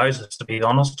Mitchell Moses, to be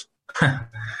honest.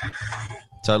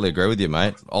 Totally agree with you,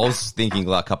 mate. I was thinking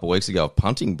like a couple of weeks ago of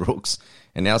punting Brooks,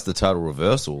 and now it's the total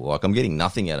reversal. Like, I'm getting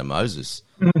nothing out of Moses.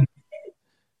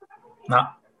 No.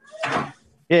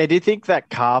 Yeah, do you think that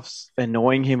calf's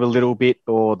annoying him a little bit,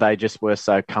 or they just were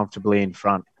so comfortably in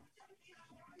front?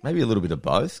 Maybe a little bit of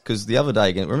both, because the other day,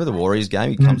 again, remember the Warriors game?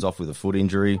 He comes off with a foot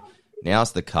injury. Now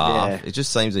it's the calf. Yeah. It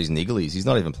just seems these nigglies. He's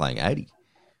not even playing 80.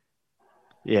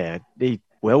 Yeah, he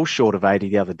well short of 80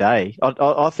 the other day.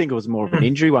 I think it was more of an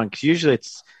injury one, because usually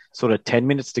it's sort of 10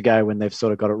 minutes to go when they've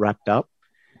sort of got it wrapped up.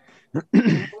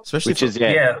 Especially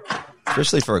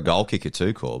for a goal kicker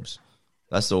too, Corbs.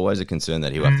 That's always a concern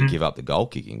that he'll have to give up the goal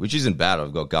kicking, which isn't bad.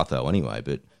 I've got Gutho anyway,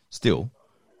 but still.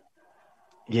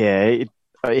 Yeah,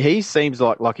 he seems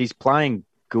like he's playing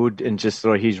good and just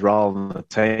sort of his role in the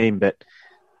team, but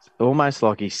it's almost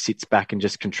like he sits back and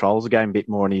just controls the game a bit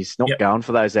more, and he's not going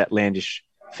for those outlandish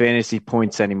fantasy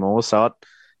points anymore. So,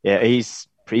 he's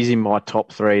in my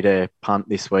top 3 to punt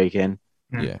this weekend.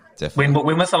 Yeah, definitely.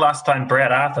 When was the last time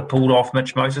Brad Arthur pulled off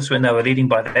Mitch Moses when they were leading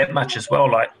by that much as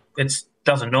well? Like, it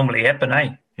doesn't normally happen,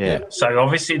 eh? Yeah. So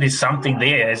obviously there's something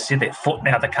there. As you said, that foot,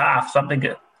 now the calf, something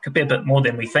that could be a bit more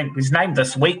than we think. He's named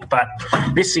this week, but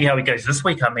let's see how he goes this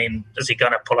week. I mean, is he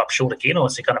going to pull up short again, or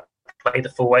is he going to play the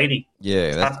full 80?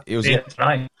 Yeah, it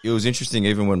was interesting.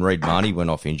 Even when Reid Marnie went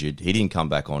off injured, he didn't come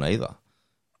back on either.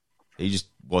 He just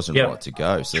wasn't right to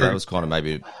go. So that was kind of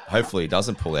maybe, hopefully he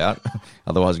doesn't pull out.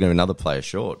 Otherwise, going to be another player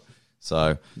short.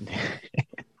 So,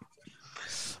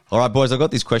 all right, boys, I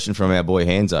got this question from our boy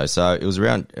Hanzo. So it was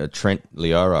around Trent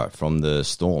Leora from the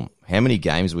Storm. How many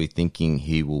games are we thinking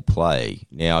he will play?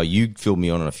 Now, you filled me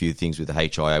on a few things with the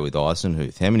HIA with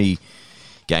Eisenhuth. How many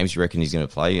games do you reckon he's going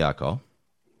to play, Kyle?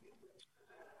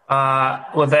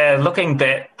 Well, they're looking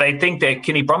that they think that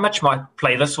Kenny Bromwich might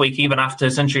play this week, even after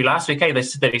his injury last week. Hey, they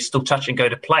said that he's still touch and go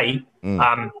to play.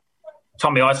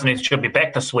 Tommy Eisenhuth should be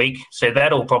back this week, so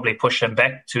that'll probably push him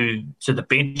back to the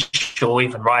bench or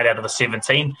even right out of the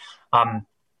 17. And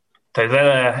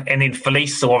then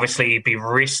Felice will obviously be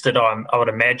rested, I would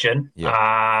imagine.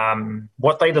 Yeah.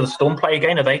 What day do the Storm play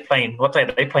again? Are they playing? What day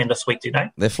are they playing this week? Do you know?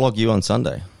 They flog you on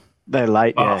Sunday. They're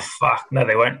late, yeah. Oh, fuck. No,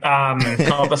 they won't.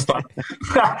 Not this time.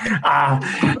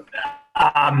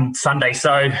 Sunday.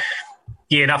 So,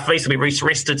 Felice will be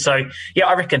rested. So,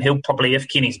 I reckon he'll probably, if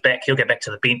Kenny's back, he'll get back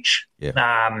to the bench.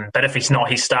 Yeah. But if he's not,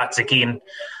 he starts again.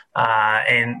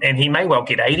 And he may well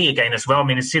get 80 again as well. I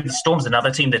mean, it's the Storm's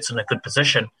another team that's in a good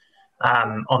position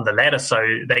on the ladder, so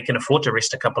they can afford to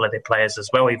rest a couple of their players as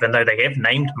well, even though they have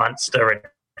named Munster and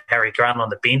Harry Grant on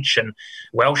the bench, and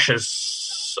Welsh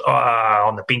is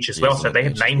on the bench as well. So they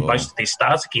have named most of their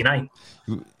stars again,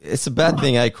 eh? It's a bad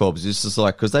thing, Cobbs? It's just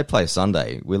like, because they play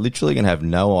Sunday, we're literally going to have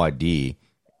no idea.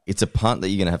 It's a punt that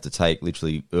you're going to have to take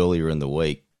literally earlier in the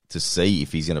week to see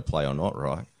if he's going to play or not,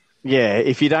 right? Yeah,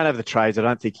 if you don't have the trades, I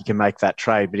don't think you can make that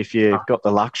trade. But if you've got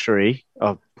the luxury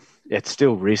of, it's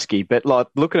still risky. But like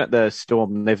looking at the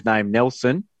Storm, they've named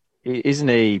Nelson. Isn't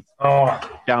he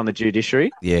down the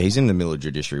judiciary? Yeah, he's in the middle of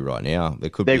judiciary right now.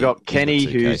 They've got Kenny,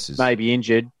 who's maybe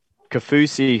injured,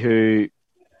 Kafusi, who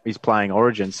is playing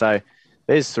Origin. So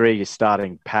there's three you're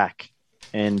starting pack.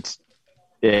 And,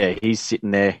 yeah, he's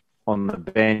sitting there on the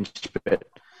bench. But,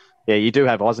 yeah, you do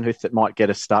have Eisenhuth that might get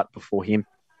a start before him.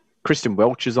 Kristen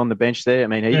Welch is on the bench there. I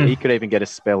mean, he could even get a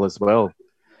spell as well.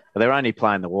 But they're only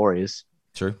playing the Warriors.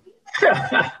 True.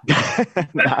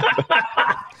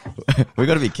 We've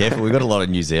got to be careful. We've got a lot of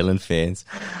New Zealand fans.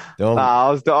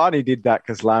 I only did that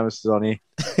because Lamas was on here.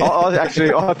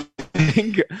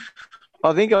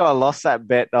 I think I lost that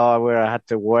bet where I had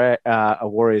to wear a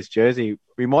Warriors jersey.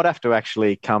 We might have to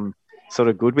actually come sort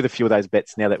of good with a few of those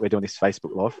bets now that we're doing this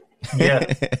Facebook Live. Yeah.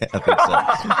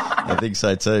 I think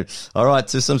so too. All right,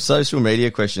 so some social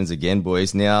media questions again,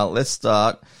 boys. Now, let's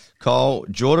start. Cole,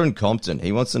 Jordan Compton,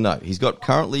 he wants to know. He's got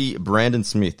currently Brandon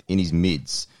Smith in his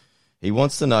mids. He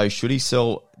wants to know, should he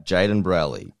sell Jaden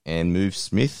Browley and move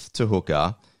Smith to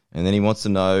hooker? And then he wants to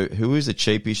know, who is a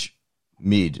cheapish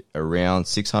mid around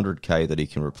 600K that he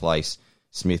can replace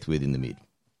Smith with in the mid?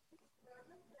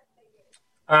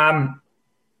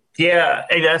 Yeah,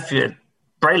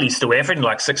 Brayley's still averaging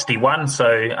like 61,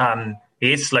 so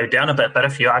he is slowed down a bit. But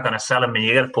if you are going to sell him and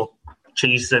you're going to put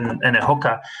cheese in a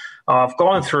hooker, I've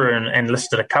gone through and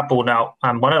listed a couple. Now,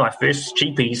 one of my first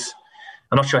cheapies,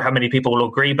 I'm not sure how many people will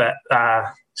agree, but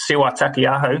Sewa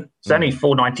Takiaho, it's only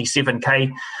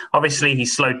 497K. Obviously, he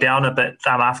slowed down a bit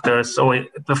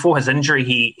before his injury,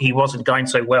 he wasn't going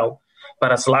so well.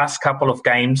 But his last couple of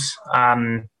games,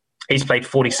 he's played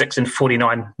 46 and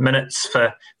 49 minutes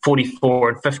for 44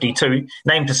 and 52.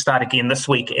 Named to start again this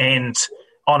week, and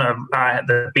on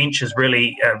the bench is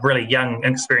really a really young,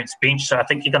 inexperienced bench. So I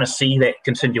think you're going to see that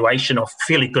continuation of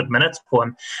fairly good minutes for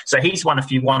him. So he's one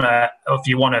if you want to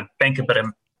bank a bit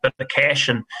of cash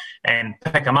and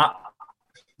pick him up.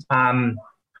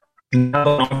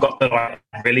 Another one I've got that I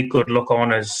really good look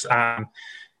on is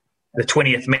the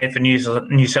 20th man for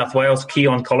New South Wales,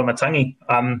 Keon Kolomatangi,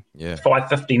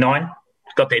 559.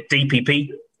 Got that DPP.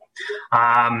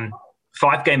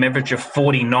 5-game average of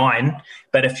 49,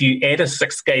 but if you add a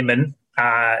 6-game in,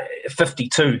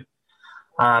 52.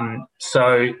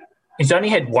 So he's only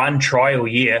had one try all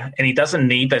year, and he doesn't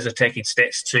need those attacking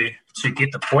stats to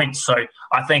get the points. So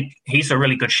I think he's a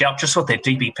really good shout, just with that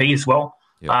DPP as well.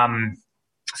 Yep.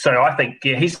 So I think,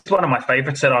 he's one of my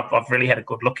favourites that I've really had a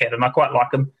good look at, and I quite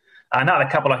like him. Another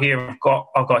couple I've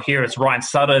got here is Ryan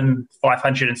Sutton,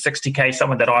 560K,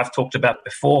 someone that I've talked about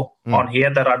before on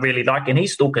here that I really like, and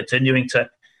he's still continuing to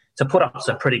put up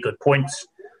some pretty good points,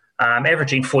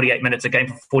 averaging 48 minutes a game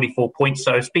for 44 points,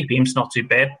 so his BPM's not too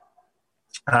bad.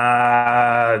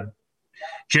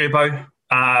 Gerbo,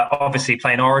 obviously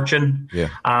playing Origin,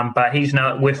 but he's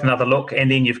worth another look.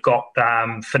 And then you've got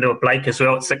Fanua Blake as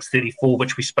well at 634,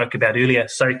 which we spoke about earlier.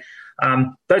 So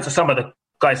those are some of the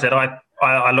guys that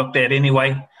I looked at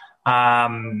anyway,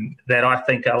 that I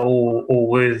think are all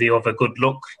worthy of a good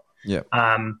look. Yeah.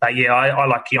 But yeah, I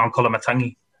like Keon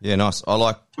Kolomatangi. Yeah, nice. I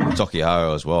like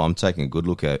Tokiaro as well. I'm taking a good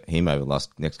look at him over the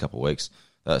next couple of weeks.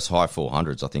 That's high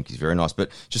 400s. I think he's very nice.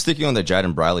 But just thinking on the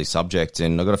Jaden Brayley subject,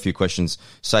 and I've got a few questions.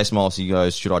 Say Smiles, he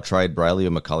goes, should I trade Brayley or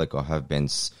McCulloch? I have Ben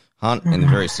Hunt. And a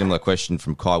very similar question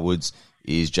from Kai Woods,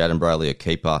 is Jaden Brayley a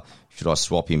keeper? Should I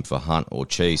swap him for Hunt or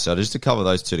Cheese? So just to cover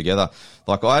those two together,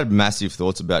 like I had massive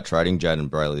thoughts about trading Jaden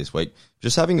Brayley this week.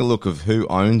 Just having a look of who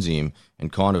owns him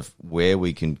and kind of where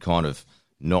we can kind of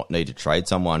not need to trade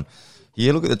someone.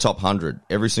 Yeah, look at the top 100.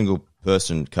 Every single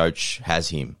person coach has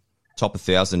him. Top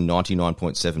 1,000,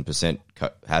 99.7%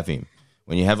 have him.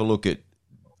 When you have a look at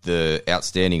the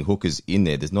outstanding hookers in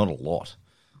there, there's not a lot.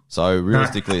 So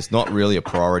realistically, it's not really a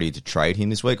priority to trade him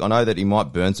this week. I know that he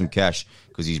might burn some cash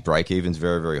because his break-even's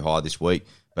very, very high this week.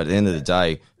 But at the end of the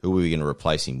day, who are we going to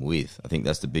replace him with? I think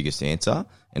that's the biggest answer.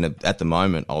 And at the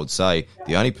moment, I would say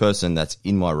the only person that's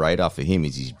in my radar for him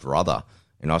is his brother.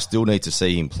 And I still need to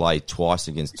see him play twice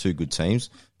against two good teams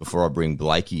before I bring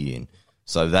Blakey in.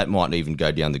 So that might even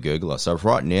go down the gurgler. So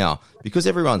right now, because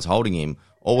everyone's holding him,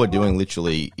 all we're doing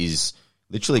literally is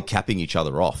capping each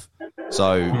other off.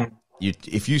 So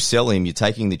if you sell him, you're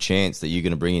taking the chance that you're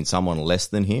going to bring in someone less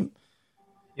than him.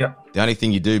 Yeah. The only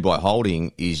thing you do by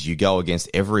holding is you go against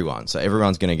everyone. So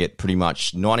everyone's going to get pretty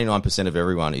much 99% of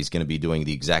everyone is going to be doing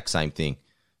the exact same thing.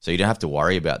 So you don't have to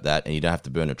worry about that and you don't have to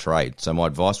burn a trade. So my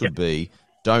advice would be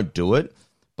don't do it.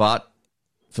 But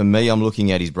for me, I'm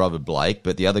looking at his brother Blake.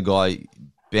 But the other guy,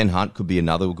 Ben Hunt, could be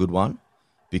another good one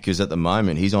because at the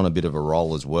moment he's on a bit of a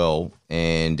roll as well.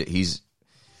 And he's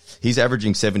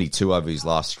averaging 72 over his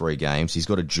last 3 games. He's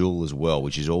got a duel as well,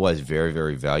 which is always very,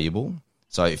 very valuable.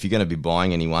 So if you're going to be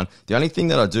buying anyone, the only thing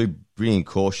that I do bring in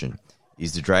caution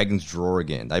is the Dragons draw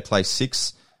again. They play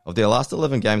 6 of their last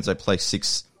 11 games. They play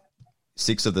six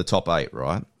of the top 8,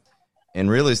 right? And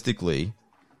realistically,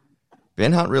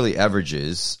 Ben Hunt really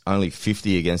averages only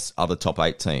 50 against other top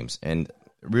 8 teams. And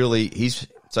really, he's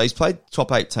played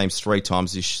top 8 teams 3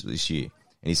 times this year.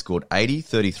 And he scored 80,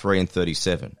 33, and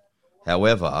 37.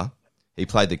 However, he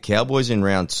played the Cowboys in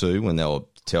round 2 when they were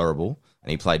terrible. And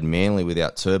he played Manly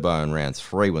without Turbo in round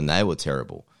 3 when they were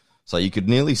terrible. So you could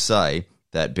nearly say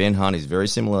that Ben Hunt is very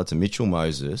similar to Mitchell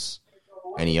Moses,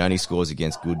 and he only scores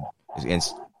against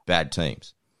bad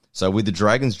teams. So with the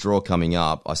Dragons draw coming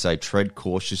up, I say tread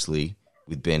cautiously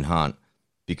with Ben Hunt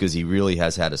because he really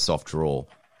has had a soft draw,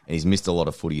 and he's missed a lot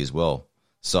of footy as well.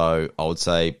 So I would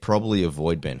say probably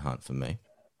avoid Ben Hunt for me.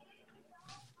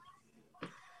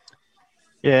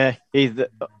 Yeah, there's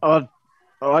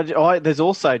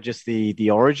also just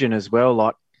the origin as well.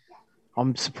 Like,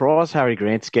 I'm surprised Harry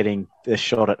Grant's getting the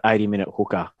shot at 80-minute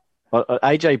hooker.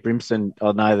 AJ Brimson,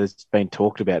 I know there's been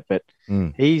talked about, but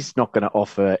he's not going to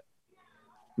offer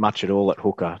much at all at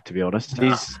hooker, to be honest.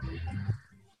 No.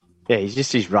 He's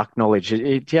just his ruck knowledge.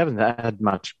 He hasn't had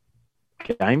much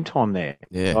game time there.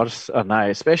 Yeah. I don't know,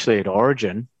 especially at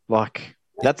Origin. Like,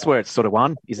 that's where it's sort of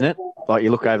won, isn't it? Like,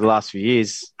 you look over the last few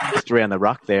years, just around the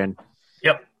ruck there, and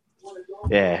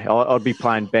yeah, I'd be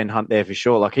playing Ben Hunt there for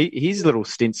sure. Like, his little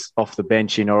stints off the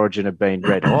bench in Origin have been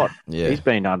red hot. Yeah. He's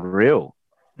been unreal.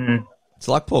 It's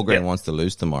like Paul Green wants to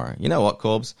lose tomorrow. You know what,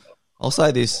 Corbs? I'll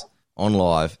say this on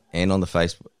live and on the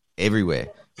Facebook, everywhere.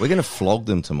 We're going to flog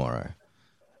them tomorrow.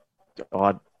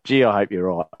 I hope you're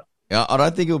right. Yeah, I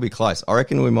don't think it'll be close. I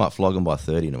reckon we might flog them by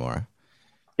 30 tomorrow.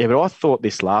 Yeah, but I thought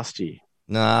this last year.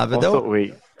 Nah, but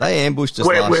they ambushed us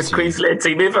Where's last year. Queensland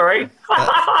team ever, eh?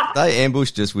 They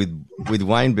ambushed us with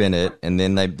Wayne Bennett and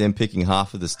then them picking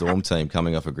half of the Storm team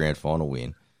coming off a grand final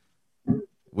win.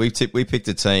 We picked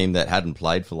a team that hadn't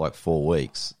played for like 4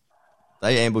 weeks.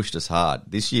 They ambushed us hard.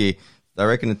 This year, they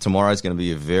reckon that tomorrow's going to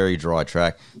be a very dry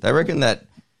track. They reckon that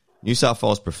New South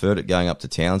Wales preferred it going up to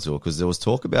Townsville because there was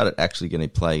talk about it actually going to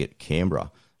play at Canberra.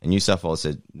 And New South Wales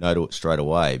said no to it straight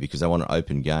away because they want an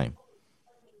open game.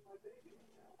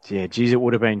 Yeah, geez, it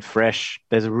would have been fresh.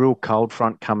 There's a real cold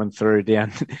front coming through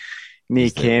down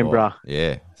near Canberra.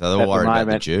 Yeah, so they're worried about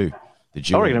the dew.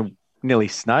 I reckon it'll nearly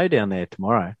snow down there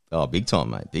tomorrow. Oh, big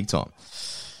time, mate, big time.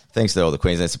 Thanks to all the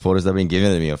Queensland supporters. They've been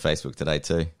giving it to me on Facebook today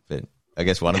too. But I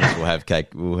guess one of us will have cake.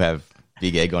 We'll have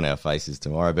big egg on our faces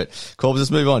tomorrow. But, Corbs, let's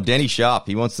move on. Danny Sharp,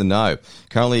 he wants to know.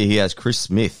 Currently, he has Chris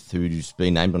Smith, who's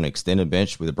been named on an extended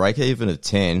bench with a break-even of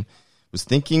 10. Was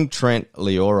thinking Trent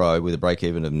Leoro with a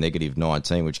break-even of negative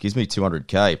 19, which gives me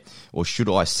 200K. Or should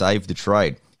I save the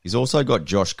trade? He's also got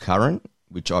Josh Curran,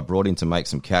 which I brought in to make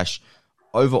some cash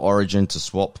over Origin to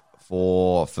swap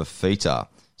for Fafita.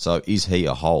 So is he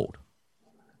a hold?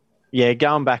 Yeah,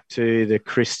 going back to the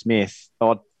Chris Smith,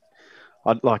 I'd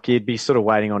like he'd be sort of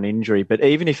waiting on injury, but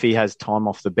even if he has time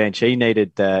off the bench, he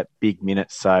needed big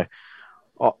minutes. So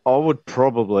I would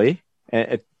probably,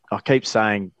 I keep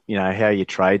saying, you know, how your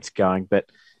trade's going, but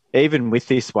even with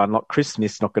this one, like Chris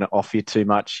Smith's not going to offer you too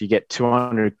much. You get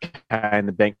 200K in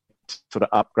the bank to sort of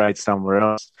upgrade somewhere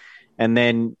else. And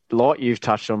then, like you've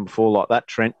touched on before, like that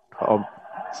Trent,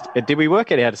 did we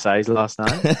work out how to say his last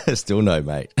name? Still no,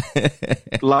 mate.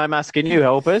 Lomas, can you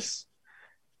help us?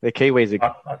 The Kiwis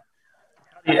are...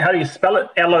 How do you spell it?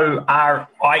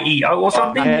 Lorieo or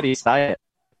something? How do you say it?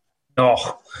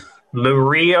 Oh,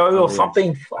 Lorio or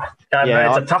something?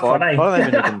 It's a tough one, eh? I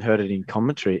haven't even heard it in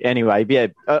commentary. Anyway, yeah,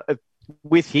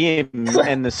 with him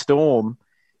and the Storm,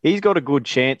 he's got a good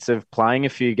chance of playing a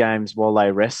few games while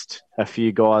they rest a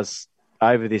few guys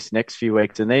over this next few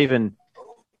weeks. And even,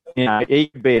 you know, he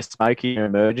could be a smoky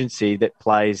emergency that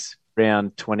plays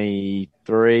round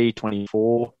 23,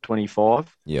 24,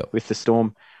 25 with the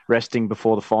Storm resting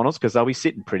before the finals because they'll be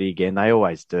sitting pretty again. They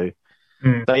always do.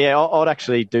 So, yeah, I'd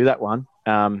actually do that one.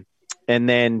 And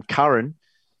then Curran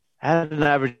had an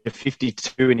average of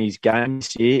 52 in his game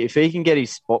this year. If he can get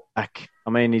his spot back,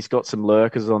 I mean, he's got some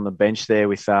lurkers on the bench there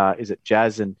with, is it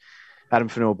Jazz and Adam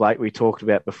Fanua-Blake we talked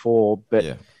about before.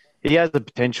 But he has the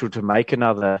potential to make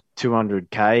another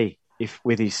 200K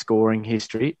with his scoring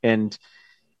history. And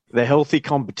the healthy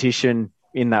competition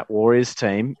in that Warriors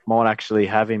team might actually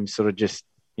have him sort of just,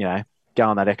 go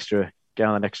on that extra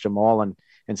mile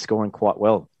and scoring quite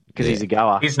well because he's a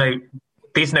goer.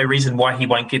 There's no reason why he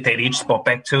won't get that edge spot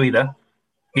back too either.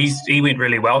 He went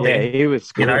really well there. Yeah, he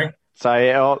was good. So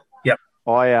yep.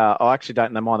 I actually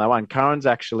don't know that one. Curran's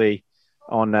actually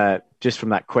on just from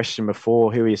that question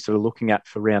before who he's sort of looking at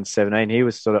for round 17. He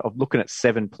was sort of looking at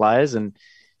 7 players, and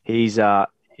he's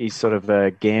sort of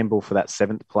a gamble for that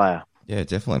 7th player. Yeah,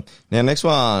 definitely. Now, next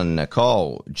one,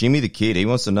 Cole, Jimmy the Kid. He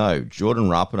wants to know, Jordan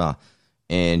Rapana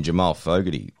and Jamal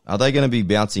Fogarty, are they going to be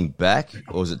bouncing back,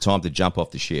 or is it time to jump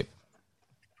off the ship?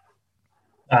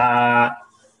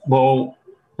 Well,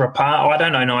 Rapana, I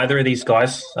don't know either of these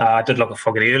guys. I did look at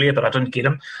Fogarty earlier, but I didn't get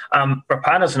him.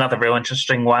 Rapana's another real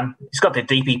interesting one. He's got the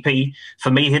DPP.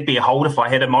 For me, he'd be a hold if I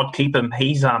had him. I'd keep him.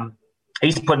 He's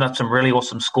putting up some really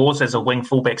awesome scores as a wing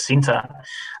fullback centre.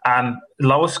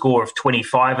 Lower score of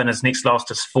 25 and his next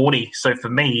lowest is 40. So for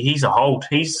me, he's a hold.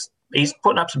 He's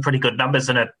putting up some pretty good numbers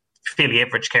in a fairly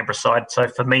average Canberra side. So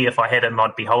for me, if I had him,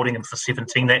 I'd be holding him for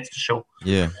 17, that's for sure.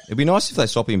 Yeah, it'd be nice if they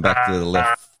swap him back to the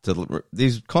left.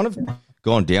 He's kind of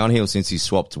gone downhill since he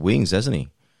swapped wings, hasn't he?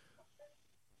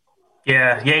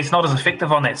 Yeah, he's not as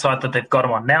effective on that side that they've got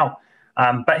him on now.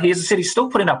 But as I said, he's still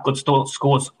putting up good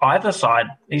scores either side.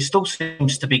 He still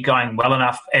seems to be going well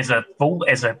enough as a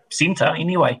centre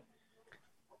anyway.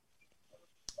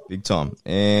 Big time.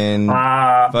 And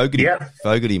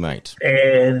Fogarty, mate.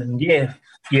 And yeah,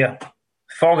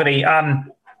 Fogarty.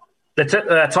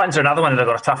 The Titans are another one that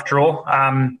got a tough draw.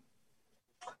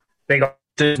 They got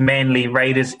Manly,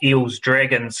 Raiders, Eels,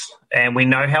 Dragons, and we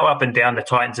know how up and down the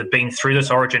Titans have been through this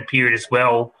Origin period as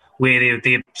well, where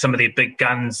they're some of their big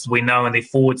guns we know and their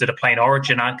forwards that are playing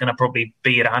Origin aren't going to probably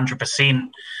be at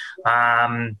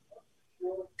 100%.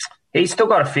 He's still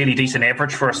got a fairly decent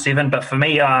average for a 7, but for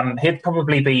me, he'd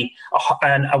probably be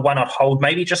a one I'd hold,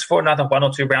 maybe just for another 1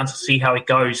 or 2 rounds to see how he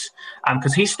goes,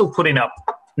 because he's still putting up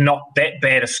not that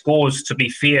bad of scores, to be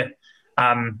fair.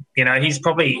 He's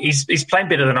playing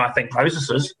better than I think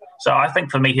Moses is. So I think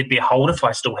for me, he'd be a hold if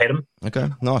I still had him. Okay,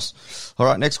 nice. All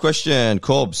right, next question.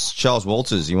 Corbs, Charles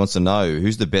Walters, he wants to know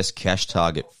who's the best cash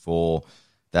target for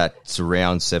that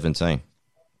round 17?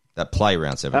 That play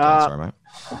round 17, sorry, mate.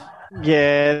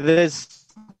 Yeah, there's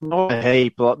not a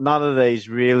heap. None of these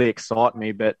really excite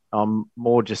me, but I'm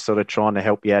more just sort of trying to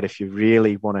help you out if you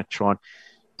really want to try and...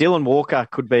 Dylan Walker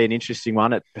could be an interesting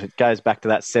one. It goes back to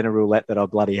that centre roulette that I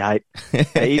bloody hate.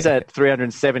 He's at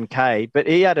 307K, but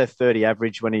he had a 30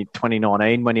 average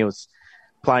 2019 when he was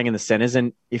playing in the centres.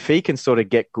 And if he can sort of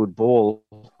get good ball,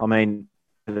 I mean,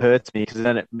 it hurts me because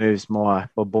then it moves my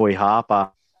boy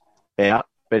Harper out.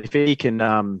 But if he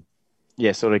can,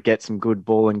 sort of get some good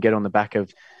ball and get on the back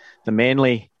of the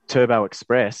Manly Turbo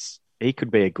Express, he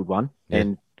could be a good one. Yeah.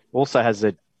 And also has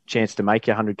a chance to make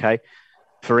you 100K.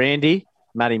 For Andy,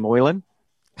 Matty Moylan,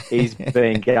 he's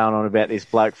been going on about this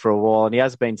bloke for a while, and he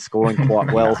has been scoring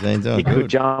quite well. He could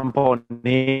jump on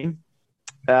him.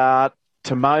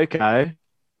 Tomoko,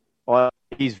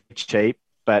 he's cheap,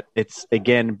 but it's,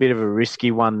 again, a bit of a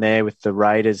risky one there with the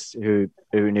Raiders who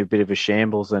are in a bit of a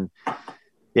shambles. And,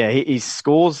 yeah, his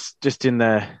scores just in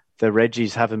the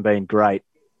Reggies haven't been great.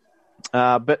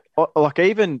 But, you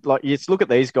look at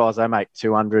these guys, they make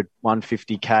 200,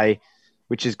 150K,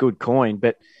 which is good coin,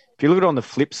 but if you look at it on the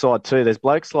flip side too, there's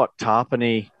blokes like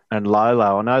Tarpany and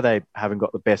Lolo. I know they haven't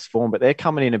got the best form, but they're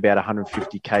coming in about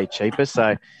 150K cheaper.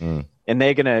 So, and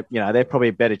they're going to, they're probably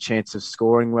a better chance of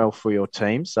scoring well for your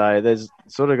team. So there's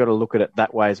sort of got to look at it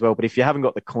that way as well. But if you haven't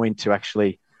got the coin to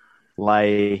actually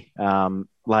lay it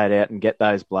out and get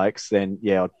those blokes, then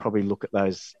yeah, I'd probably look at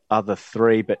those other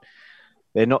 3. But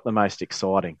they're not the most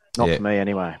exciting. Not for me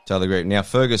anyway. Totally agree. Now,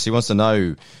 Fergus, he wants to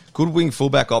know, good wing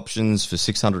fullback options for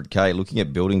 600K, looking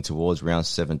at building towards round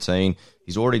 17.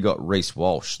 He's already got Reece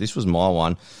Walsh. This was my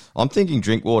one. I'm thinking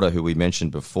Drinkwater, who we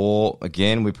mentioned before.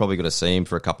 Again, we probably got to see him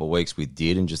for a couple of weeks. We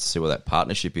did, and just to see what that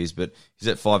partnership is. But he's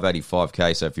at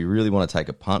 585K, so if you really want to take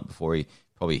a punt before he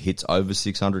probably hits over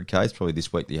 600K, it's probably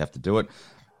this week that you have to do it.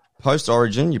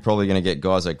 Post-Origin, you're probably going to get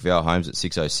guys like Val Holmes at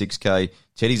 606K.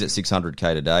 Teddy's at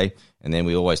 600K today. And then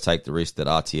we always take the risk that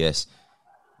RTS,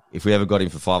 if we ever got him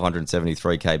for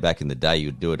 573K back in the day,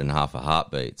 you'd do it in half a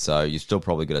heartbeat. So you're still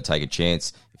probably going to take a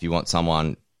chance if you want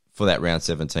someone for that round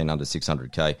 17 under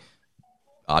 600K.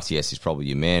 RTS is probably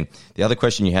your man. The other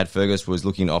question you had, Fergus, was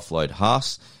looking to offload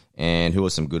Haas and who are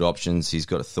some good options. He's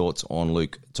got thoughts on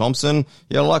Luke Thompson.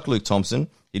 Yeah, I like Luke Thompson.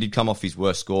 He did come off his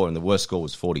worst score, and the worst score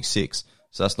was 46.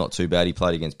 So that's not too bad. He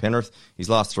played against Penrith. His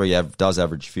last 3 does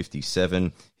average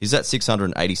 57. He's at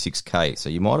 686K. So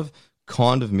you might have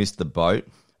kind of missed the boat.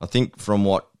 I think from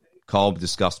what Cole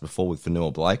discussed before with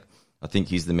Fanua Blake. I think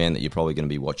he's the man that you're probably going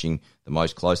to be watching the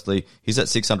most closely. He's at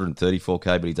 634K,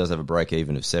 but he does have a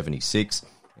break-even of 76,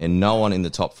 and no one in the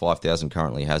top 5,000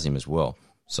 currently has him as well.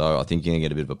 So I think you're going to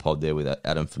get a bit of a pod there with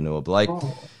Adam Fanua Blake.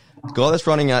 The guy that's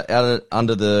running out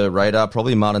under the radar,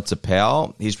 probably Martin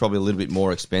Tapau. He's probably a little bit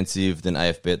more expensive than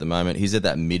AFB at the moment. He's at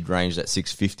that mid-range, that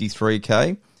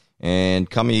 653K. And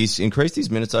he's increased his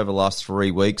minutes over the last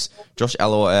 3 weeks. Josh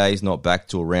Aloiai is not back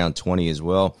to around 20 as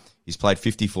well. He's played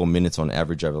 54 minutes on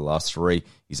average over the last 3.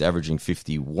 He's averaging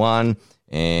 51.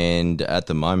 And at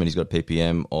the moment, he's got a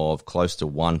PPM of close to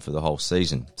 1 for the whole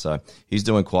season. So he's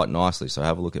doing quite nicely. So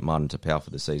have a look at Martin Tapau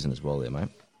for the season as well there, mate.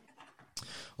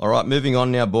 All right, moving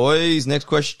on now, boys. Next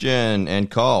question. And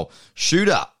Kyle,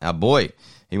 Shooter, our boy,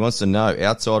 he wants to know,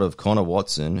 outside of Connor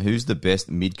Watson, who's the best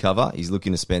mid-cover? He's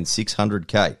looking to spend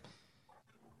 600K.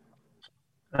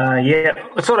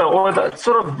 It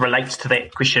sort of relates to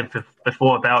that question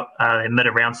before about mid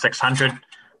around 600.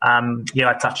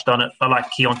 I touched on it. I like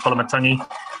Keon Kolomatangi,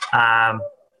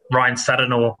 Ryan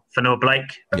Sutton or Fanua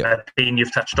Blake. Yep. Ben,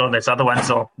 you've touched on those other ones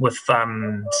with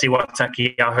Siwa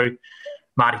Takiaho,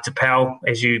 Marty Tapau,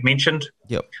 as you mentioned.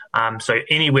 Yep. So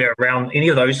anywhere around any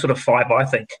of those sort of 5, I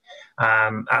think,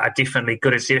 are definitely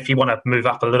good. As if you want to move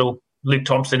up a little, Luke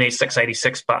Thompson is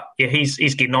 686, but yeah, he's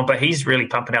getting on, but he's really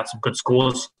pumping out some good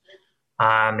scores,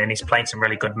 and he's playing some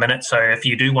really good minutes. So if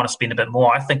you do want to spend a bit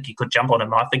more, I think you could jump on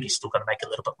him. I think he's still going to make a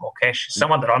little bit more cash.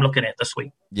 Someone that I'm looking at this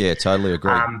week. Yeah, totally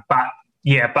agree.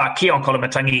 But Keon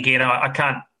Kolomatangi again, I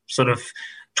can't sort of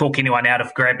talk anyone out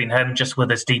of grabbing him just with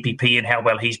his DPP and how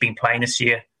well he's been playing this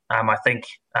year. I think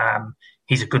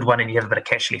he's a good one, and you have a bit of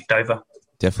cash left over.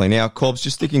 Definitely. Now, Corbs,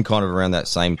 just sticking kind of around that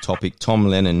same topic, Tom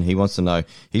Lennon, he wants to know,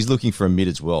 he's looking for a mid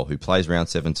as well, who plays round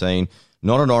 17.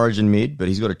 Not an origin mid, but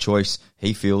he's got a choice,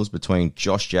 he feels, between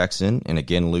Josh Jackson and,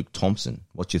 again, Luke Thompson.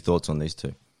 What's your thoughts on these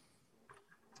two?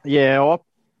 Yeah, I'll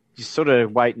just sort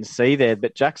of wait and see there.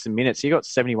 But Jackson minutes, he got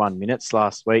 71 minutes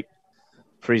last week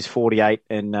for his 48,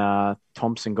 and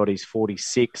Thompson got his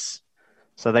 46.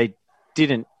 So they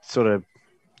didn't sort of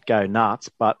go nuts.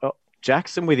 But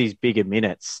Jackson with his bigger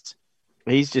minutes,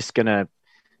 he's just going to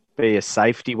be a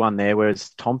safety one there,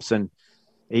 whereas Thompson,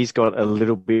 he's got a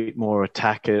little bit more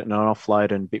attack and an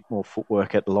offload and a bit more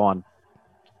footwork at the line.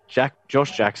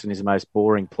 Josh Jackson is the most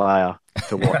boring player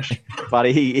to watch, but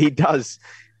he does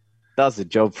the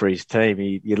job for his team.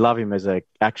 You love him as an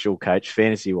actual coach,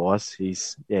 fantasy-wise.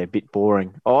 He's a bit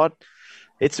boring.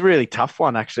 It's a really tough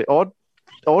one, actually.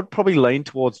 I'd probably lean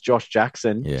towards Josh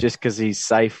Jackson just because he's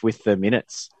safe with the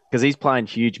minutes, because he's playing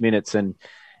huge minutes, and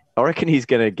I reckon he's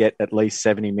going to get at least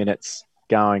 70 minutes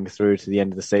going through to the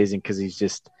end of the season because he's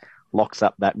just locks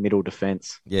up that middle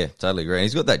defence. Yeah, totally agree. And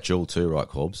he's got that duel too, right,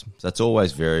 Corbs? So that's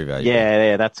always very valuable.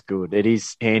 Yeah, that's good. It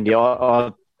is handy.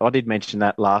 I did mention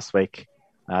that last week,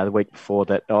 the week before,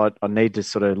 that I need to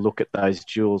sort of look at those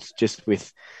duels just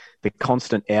with the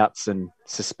constant outs and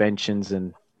suspensions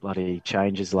and bloody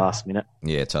changes last minute.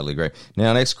 Yeah, totally agree.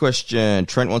 Now, next question.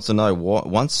 Trent wants to know,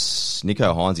 once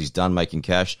Nico Hines is done making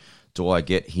cash, do I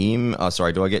get him?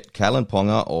 Do I get Kalen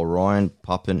Ponga or Ryan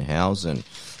Pappenhausen?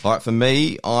 All right, for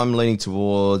me, I'm leaning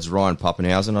towards Ryan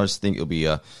Pappenhausen. I just think it'll be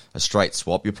a straight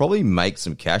swap. You'll probably make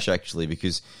some cash, actually,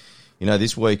 because,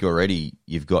 this week already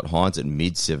you've got Hines at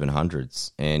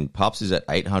mid-700s and Pups is at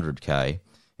 800K.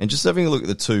 And just having a look at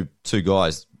the two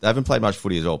guys, they haven't played much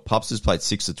footy at all. Pups has played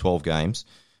 6 of 12 games.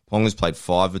 Ponga's played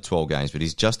 5 of 12 games, but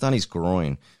he's just done his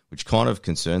groin, which kind of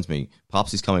concerns me.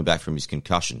 Pups is coming back from his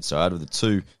concussion. So out of the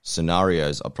two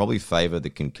scenarios, I probably favour the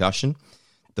concussion.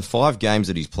 The 5 games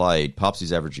that he's played, Pups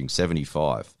is averaging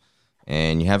 75.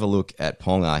 And you have a look at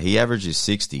Ponga, he averages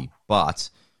 60. But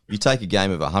you take a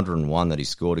game of 101 that he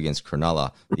scored against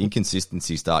Cronulla, the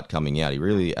inconsistencies start coming out. He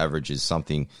really averages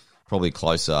something probably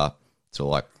closer to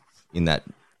like in that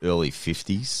early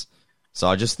 50s. So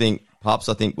I just think Pups,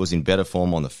 was in better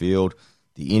form on the field.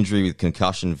 The injury with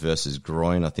concussion versus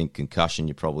groin, I think concussion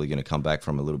you're probably going to come back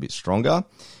from a little bit stronger.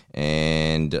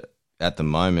 And at the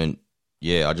moment,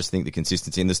 I just think the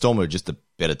consistency. And the Storm are just a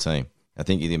better team. I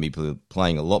think you're going to be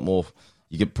playing a lot more.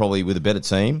 You get probably with a better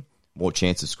team, more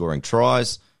chance of scoring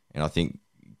tries. And I think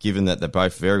given that they're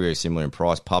both very, very similar in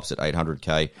price, Pups at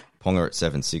 800K, Ponga at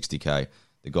 760K,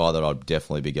 the guy that I'd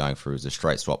definitely be going for is a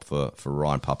straight swap for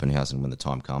Ryan Pappenhausen when the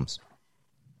time comes.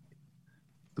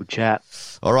 Good chat.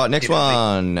 All right, next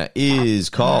one is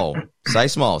Cole. Say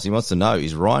Smiles. He wants to know,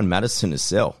 is Ryan Madison a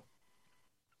sell?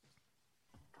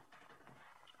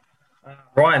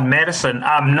 Ryan Madison,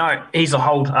 no, he's a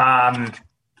hold.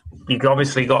 You've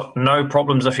obviously got no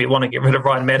problems if you want to get rid of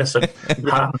Ryan Madison.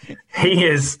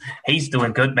 He's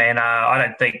doing good, man.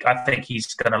 I think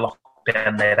he's going to lock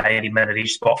down that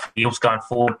 80-minute-ish spot for Eels going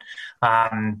forward.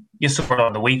 You saw it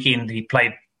on the weekend. He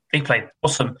played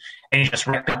awesome, and he just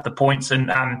racked up the points.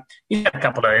 And he had a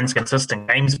couple of inconsistent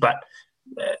games, but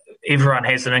everyone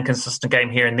has an inconsistent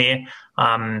game here and there.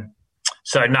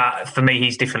 For me,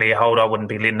 he's definitely a hold. I wouldn't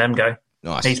be letting him go.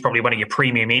 Nice. He's probably one of your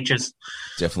premium edges.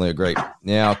 Definitely agree.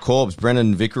 Now, Corbs,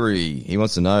 Brendan Vickery, he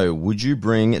wants to know, would you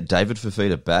bring David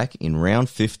Fafita back in round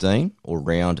 15 or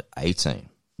round 18?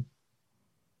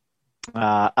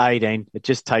 18. It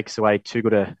just takes away too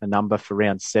good a number for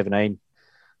round 17.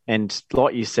 And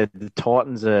like you said, the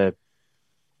Titans are,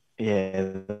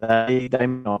 they may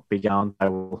not be going so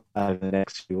well over the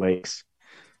next few weeks,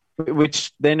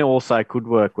 which then also could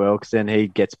work well because then he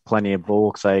gets plenty of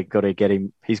ball. So he's got to get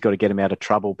him out of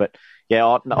trouble. But yeah,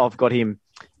 I've got him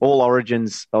all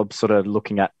origins. I'm sort of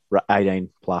looking at 18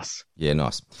 plus. Yeah,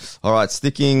 nice. All right,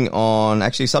 sticking on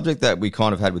actually a subject that we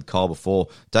kind of had with Kyle before,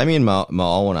 Damien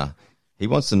Moana. He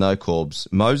wants to know, Corbs,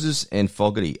 Moses and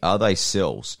Fogarty, are they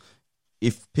sells?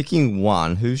 If picking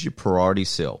one, who's your priority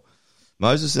sell?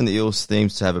 Moses and the Eels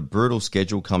seems to have a brutal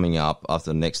schedule coming up after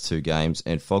the next two games,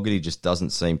 and Fogarty just doesn't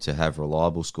seem to have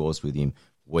reliable scores with him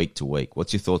week to week.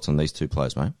 What's your thoughts on these two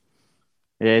players, mate?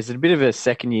 Yeah, it's a bit of a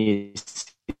second year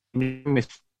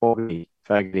with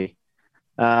Fogarty.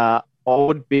 I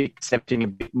would be accepting a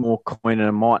bit more coin, and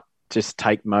I might just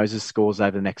take Moses' scores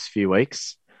over the next few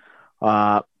weeks.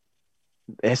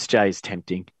 SJ is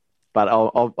tempting, but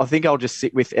I think I'll just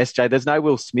sit with SJ. There's no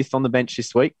Will Smith on the bench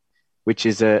this week, which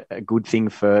is a good thing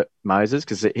for Moses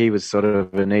because he was sort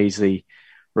of an easy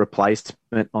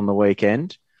replacement on the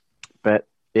weekend. But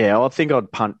yeah, I think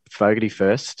I'd punt Fogarty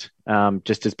first,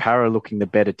 just as Para looking the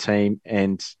better team,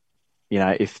 and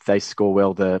if they score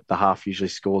well, the half usually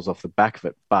scores off the back of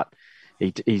it. But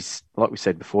he's like we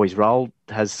said before, his role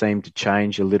has seemed to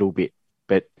change a little bit.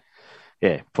 But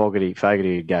yeah, Fogarty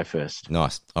would go first.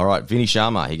 Nice. All right, Vinny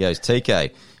Sharma, he goes,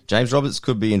 TK, James Roberts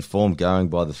could be informed going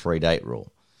by the 3-date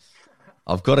rule.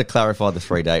 I've got to clarify the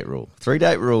 3-date rule.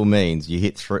 3-date rule means you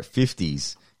hit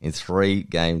 50s in 3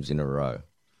 games in a row.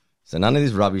 So none of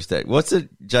this rubbish that... What's it,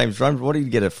 James? What did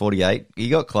you get at 48? He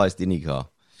got close, didn't he,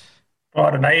 Kyle? I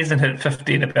don't know. He hasn't hit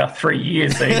 50 in about 3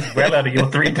 years, so he's well out of your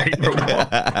 3-date rule.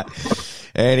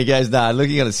 And he goes,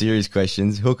 looking at the serious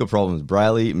questions, hooker problems,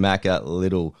 Brayley, Macca,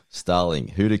 Little, Starling.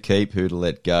 Who to keep, who to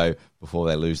let go before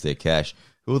they lose their cash?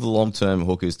 Who are the long-term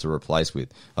hookers to replace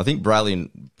with? I think Brayley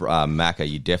and Macca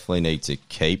you definitely need to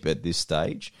keep at this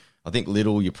stage. I think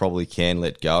Little you probably can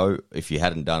let go. If you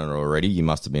hadn't done it already, you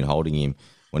must have been holding him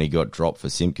when he got dropped for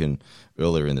Simpkin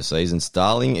earlier in the season.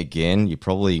 Starling, again, you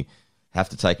probably have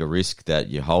to take a risk that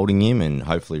you're holding him, and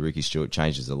hopefully Ricky Stewart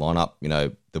changes the lineup.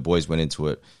 The boys went into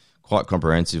it quite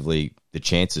comprehensively, the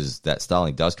chances that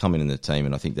Starling does come in the team,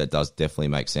 and I think that does definitely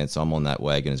make sense. I'm on that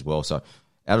wagon as well. So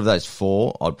out of those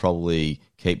 4, I'd probably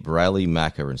keep Brayley,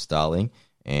 Macca and Starling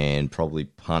and probably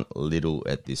punt Little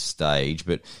at this stage.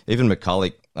 But even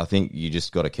McCulloch, I think you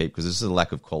just got to keep because this is a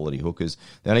lack of quality hookers.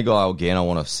 The only guy, again, I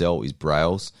want to sell is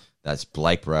Brails. That's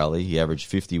Blake Brayley. He averaged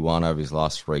 51 over his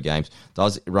last 3 games.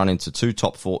 Does run into 2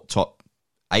 top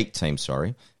 8 teams,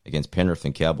 against Penrith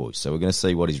and Cowboys. So we're going to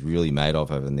see what he's really made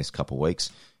of over the next couple of weeks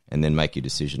and then make your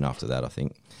decision after that, I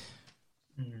think.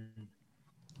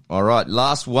 All right,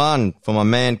 last one for my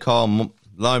man Kyle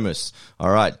Lomas. All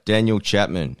right, Daniel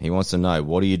Chapman. He wants to know,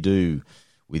 what do you do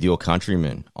with your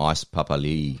countryman, Ice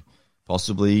Papali'i?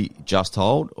 Possibly just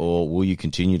hold, or will you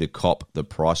continue to cop the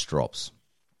price drops?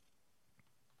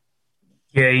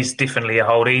 Yeah, he's definitely a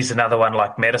hold. He's another one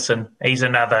like Madison. He's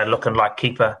another looking like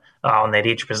keeper on that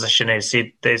edge position. As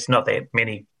said, there's not that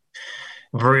many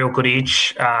real good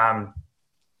edge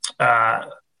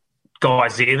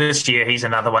guys there this year. He's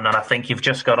another one, and I think you've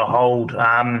just got to hold.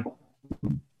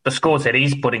 The scores that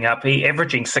he's putting up, he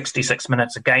averaging 66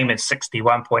 minutes a game and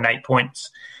 61.8 points.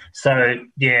 So,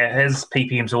 yeah, his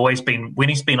PPM's always been, when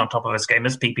he's been on top of his game,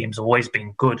 his PPM's always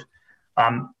been good.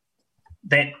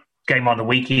 That game on the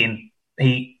weekend,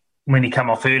 when he come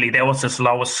off early, that was his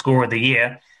lowest score of the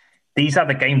year. These are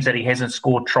the games that he hasn't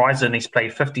scored tries in. He's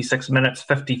played 56 minutes,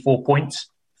 54 points,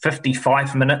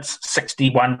 55 minutes,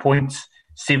 61 points,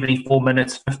 74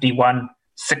 minutes, 51,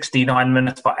 69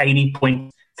 minutes for 80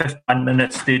 points, 51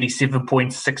 minutes, 37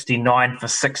 points, 69 for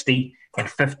 60, and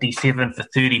 57 for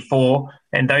 34.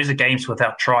 And those are games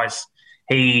without tries.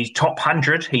 He's top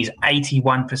 100. He's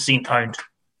 81% owned.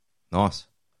 Nice.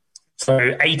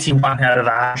 So 81 out of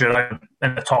the 100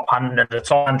 in the top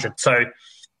 100. So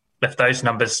if those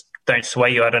numbers don't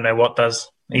sway you, I don't know what does.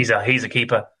 He's a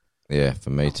keeper. Yeah, for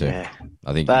me too. Yeah.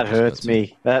 I think that hurts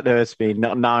me. That hurts me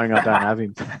not knowing I don't have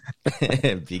him.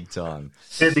 Big time.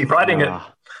 He'd be riding it.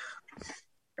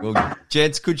 Well,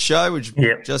 gents, good show.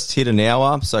 We've just hit an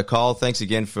hour. So, Kyle, thanks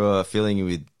again for filling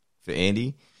in for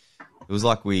Andy. It was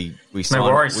like we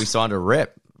signed a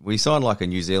rep. We signed like a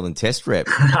New Zealand test rep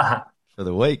for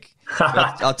the week.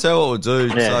 I'll tell you what we'll do.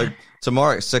 So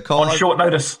tomorrow, Kyle, on short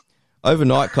notice.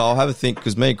 Overnight, Kyle, have a think,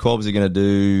 because me and Corbs are going to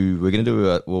do. We're going to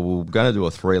do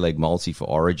a 3-leg multi for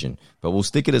Origin, but we'll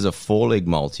stick it as a 4-leg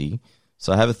multi.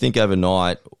 So have a think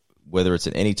overnight, whether it's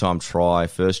an anytime try,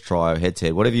 first try, or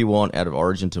head-to-head, whatever you want out of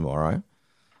Origin tomorrow.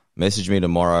 Message me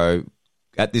tomorrow.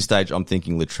 At this stage, I'm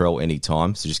thinking Latrell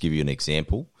anytime. So just give you an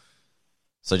example.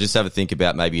 So just have a think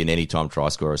about maybe an anytime try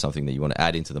score or something that you want to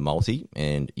add into the multi,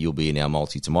 and you'll be in our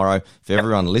multi tomorrow. For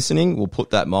everyone listening, we'll put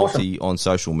that multi on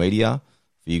social media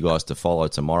for you guys to follow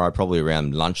tomorrow, probably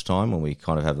around lunchtime when we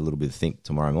kind of have a little bit of think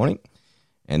tomorrow morning.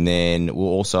 And then we'll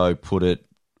also we'll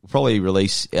probably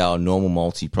release our normal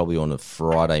multi probably on a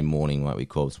Friday morning, won't we,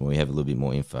 Corbs, when we have a little bit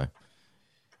more info.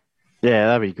 Yeah,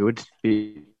 that'd be good.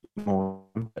 Be more.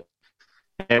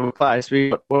 Yeah, we're close. We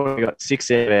got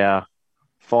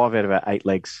 5 out of our 8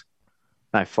 legs.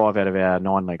 No, 5 out of our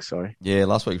 9 legs, sorry. Yeah,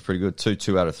 last week was pretty good.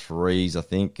 2 out of 3s, I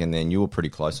think, and then you were pretty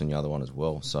close on the other one as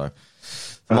well. So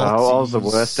I was the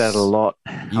worst out of the lot.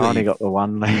 I only got the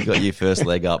 1 leg. You got your first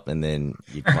leg up, and then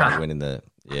you kind of went in the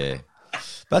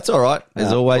That's all right.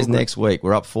 There's always next week.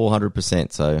 We're up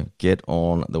 400%, so get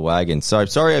on the wagon. So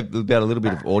sorry about a little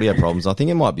bit of audio problems. I think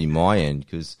it might be my end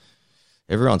because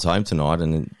everyone's home tonight,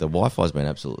 and the Wi-Fi's been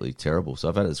absolutely terrible. So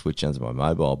I've had to switch onto my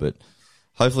mobile, but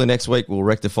hopefully next week we'll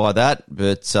rectify that.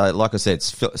 But like I said,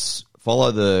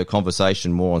 follow the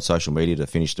conversation more on social media to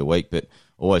finish the week, but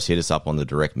always hit us up on the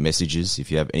direct messages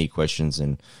if you have any questions,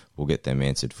 and we'll get them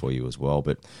answered for you as well.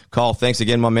 But Kyle, thanks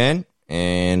again, my man,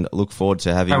 and look forward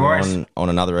to having you on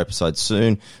another episode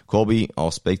soon. Corby,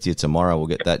 I'll speak to you tomorrow. We'll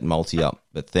get that multi up.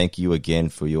 But thank you again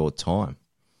for your time.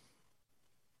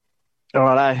 All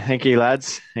right. Thank you,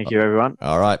 lads. Thank you, everyone.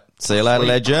 All right. See you later,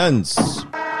 legends. See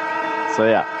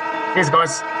ya. Cheers,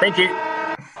 guys. Thank you.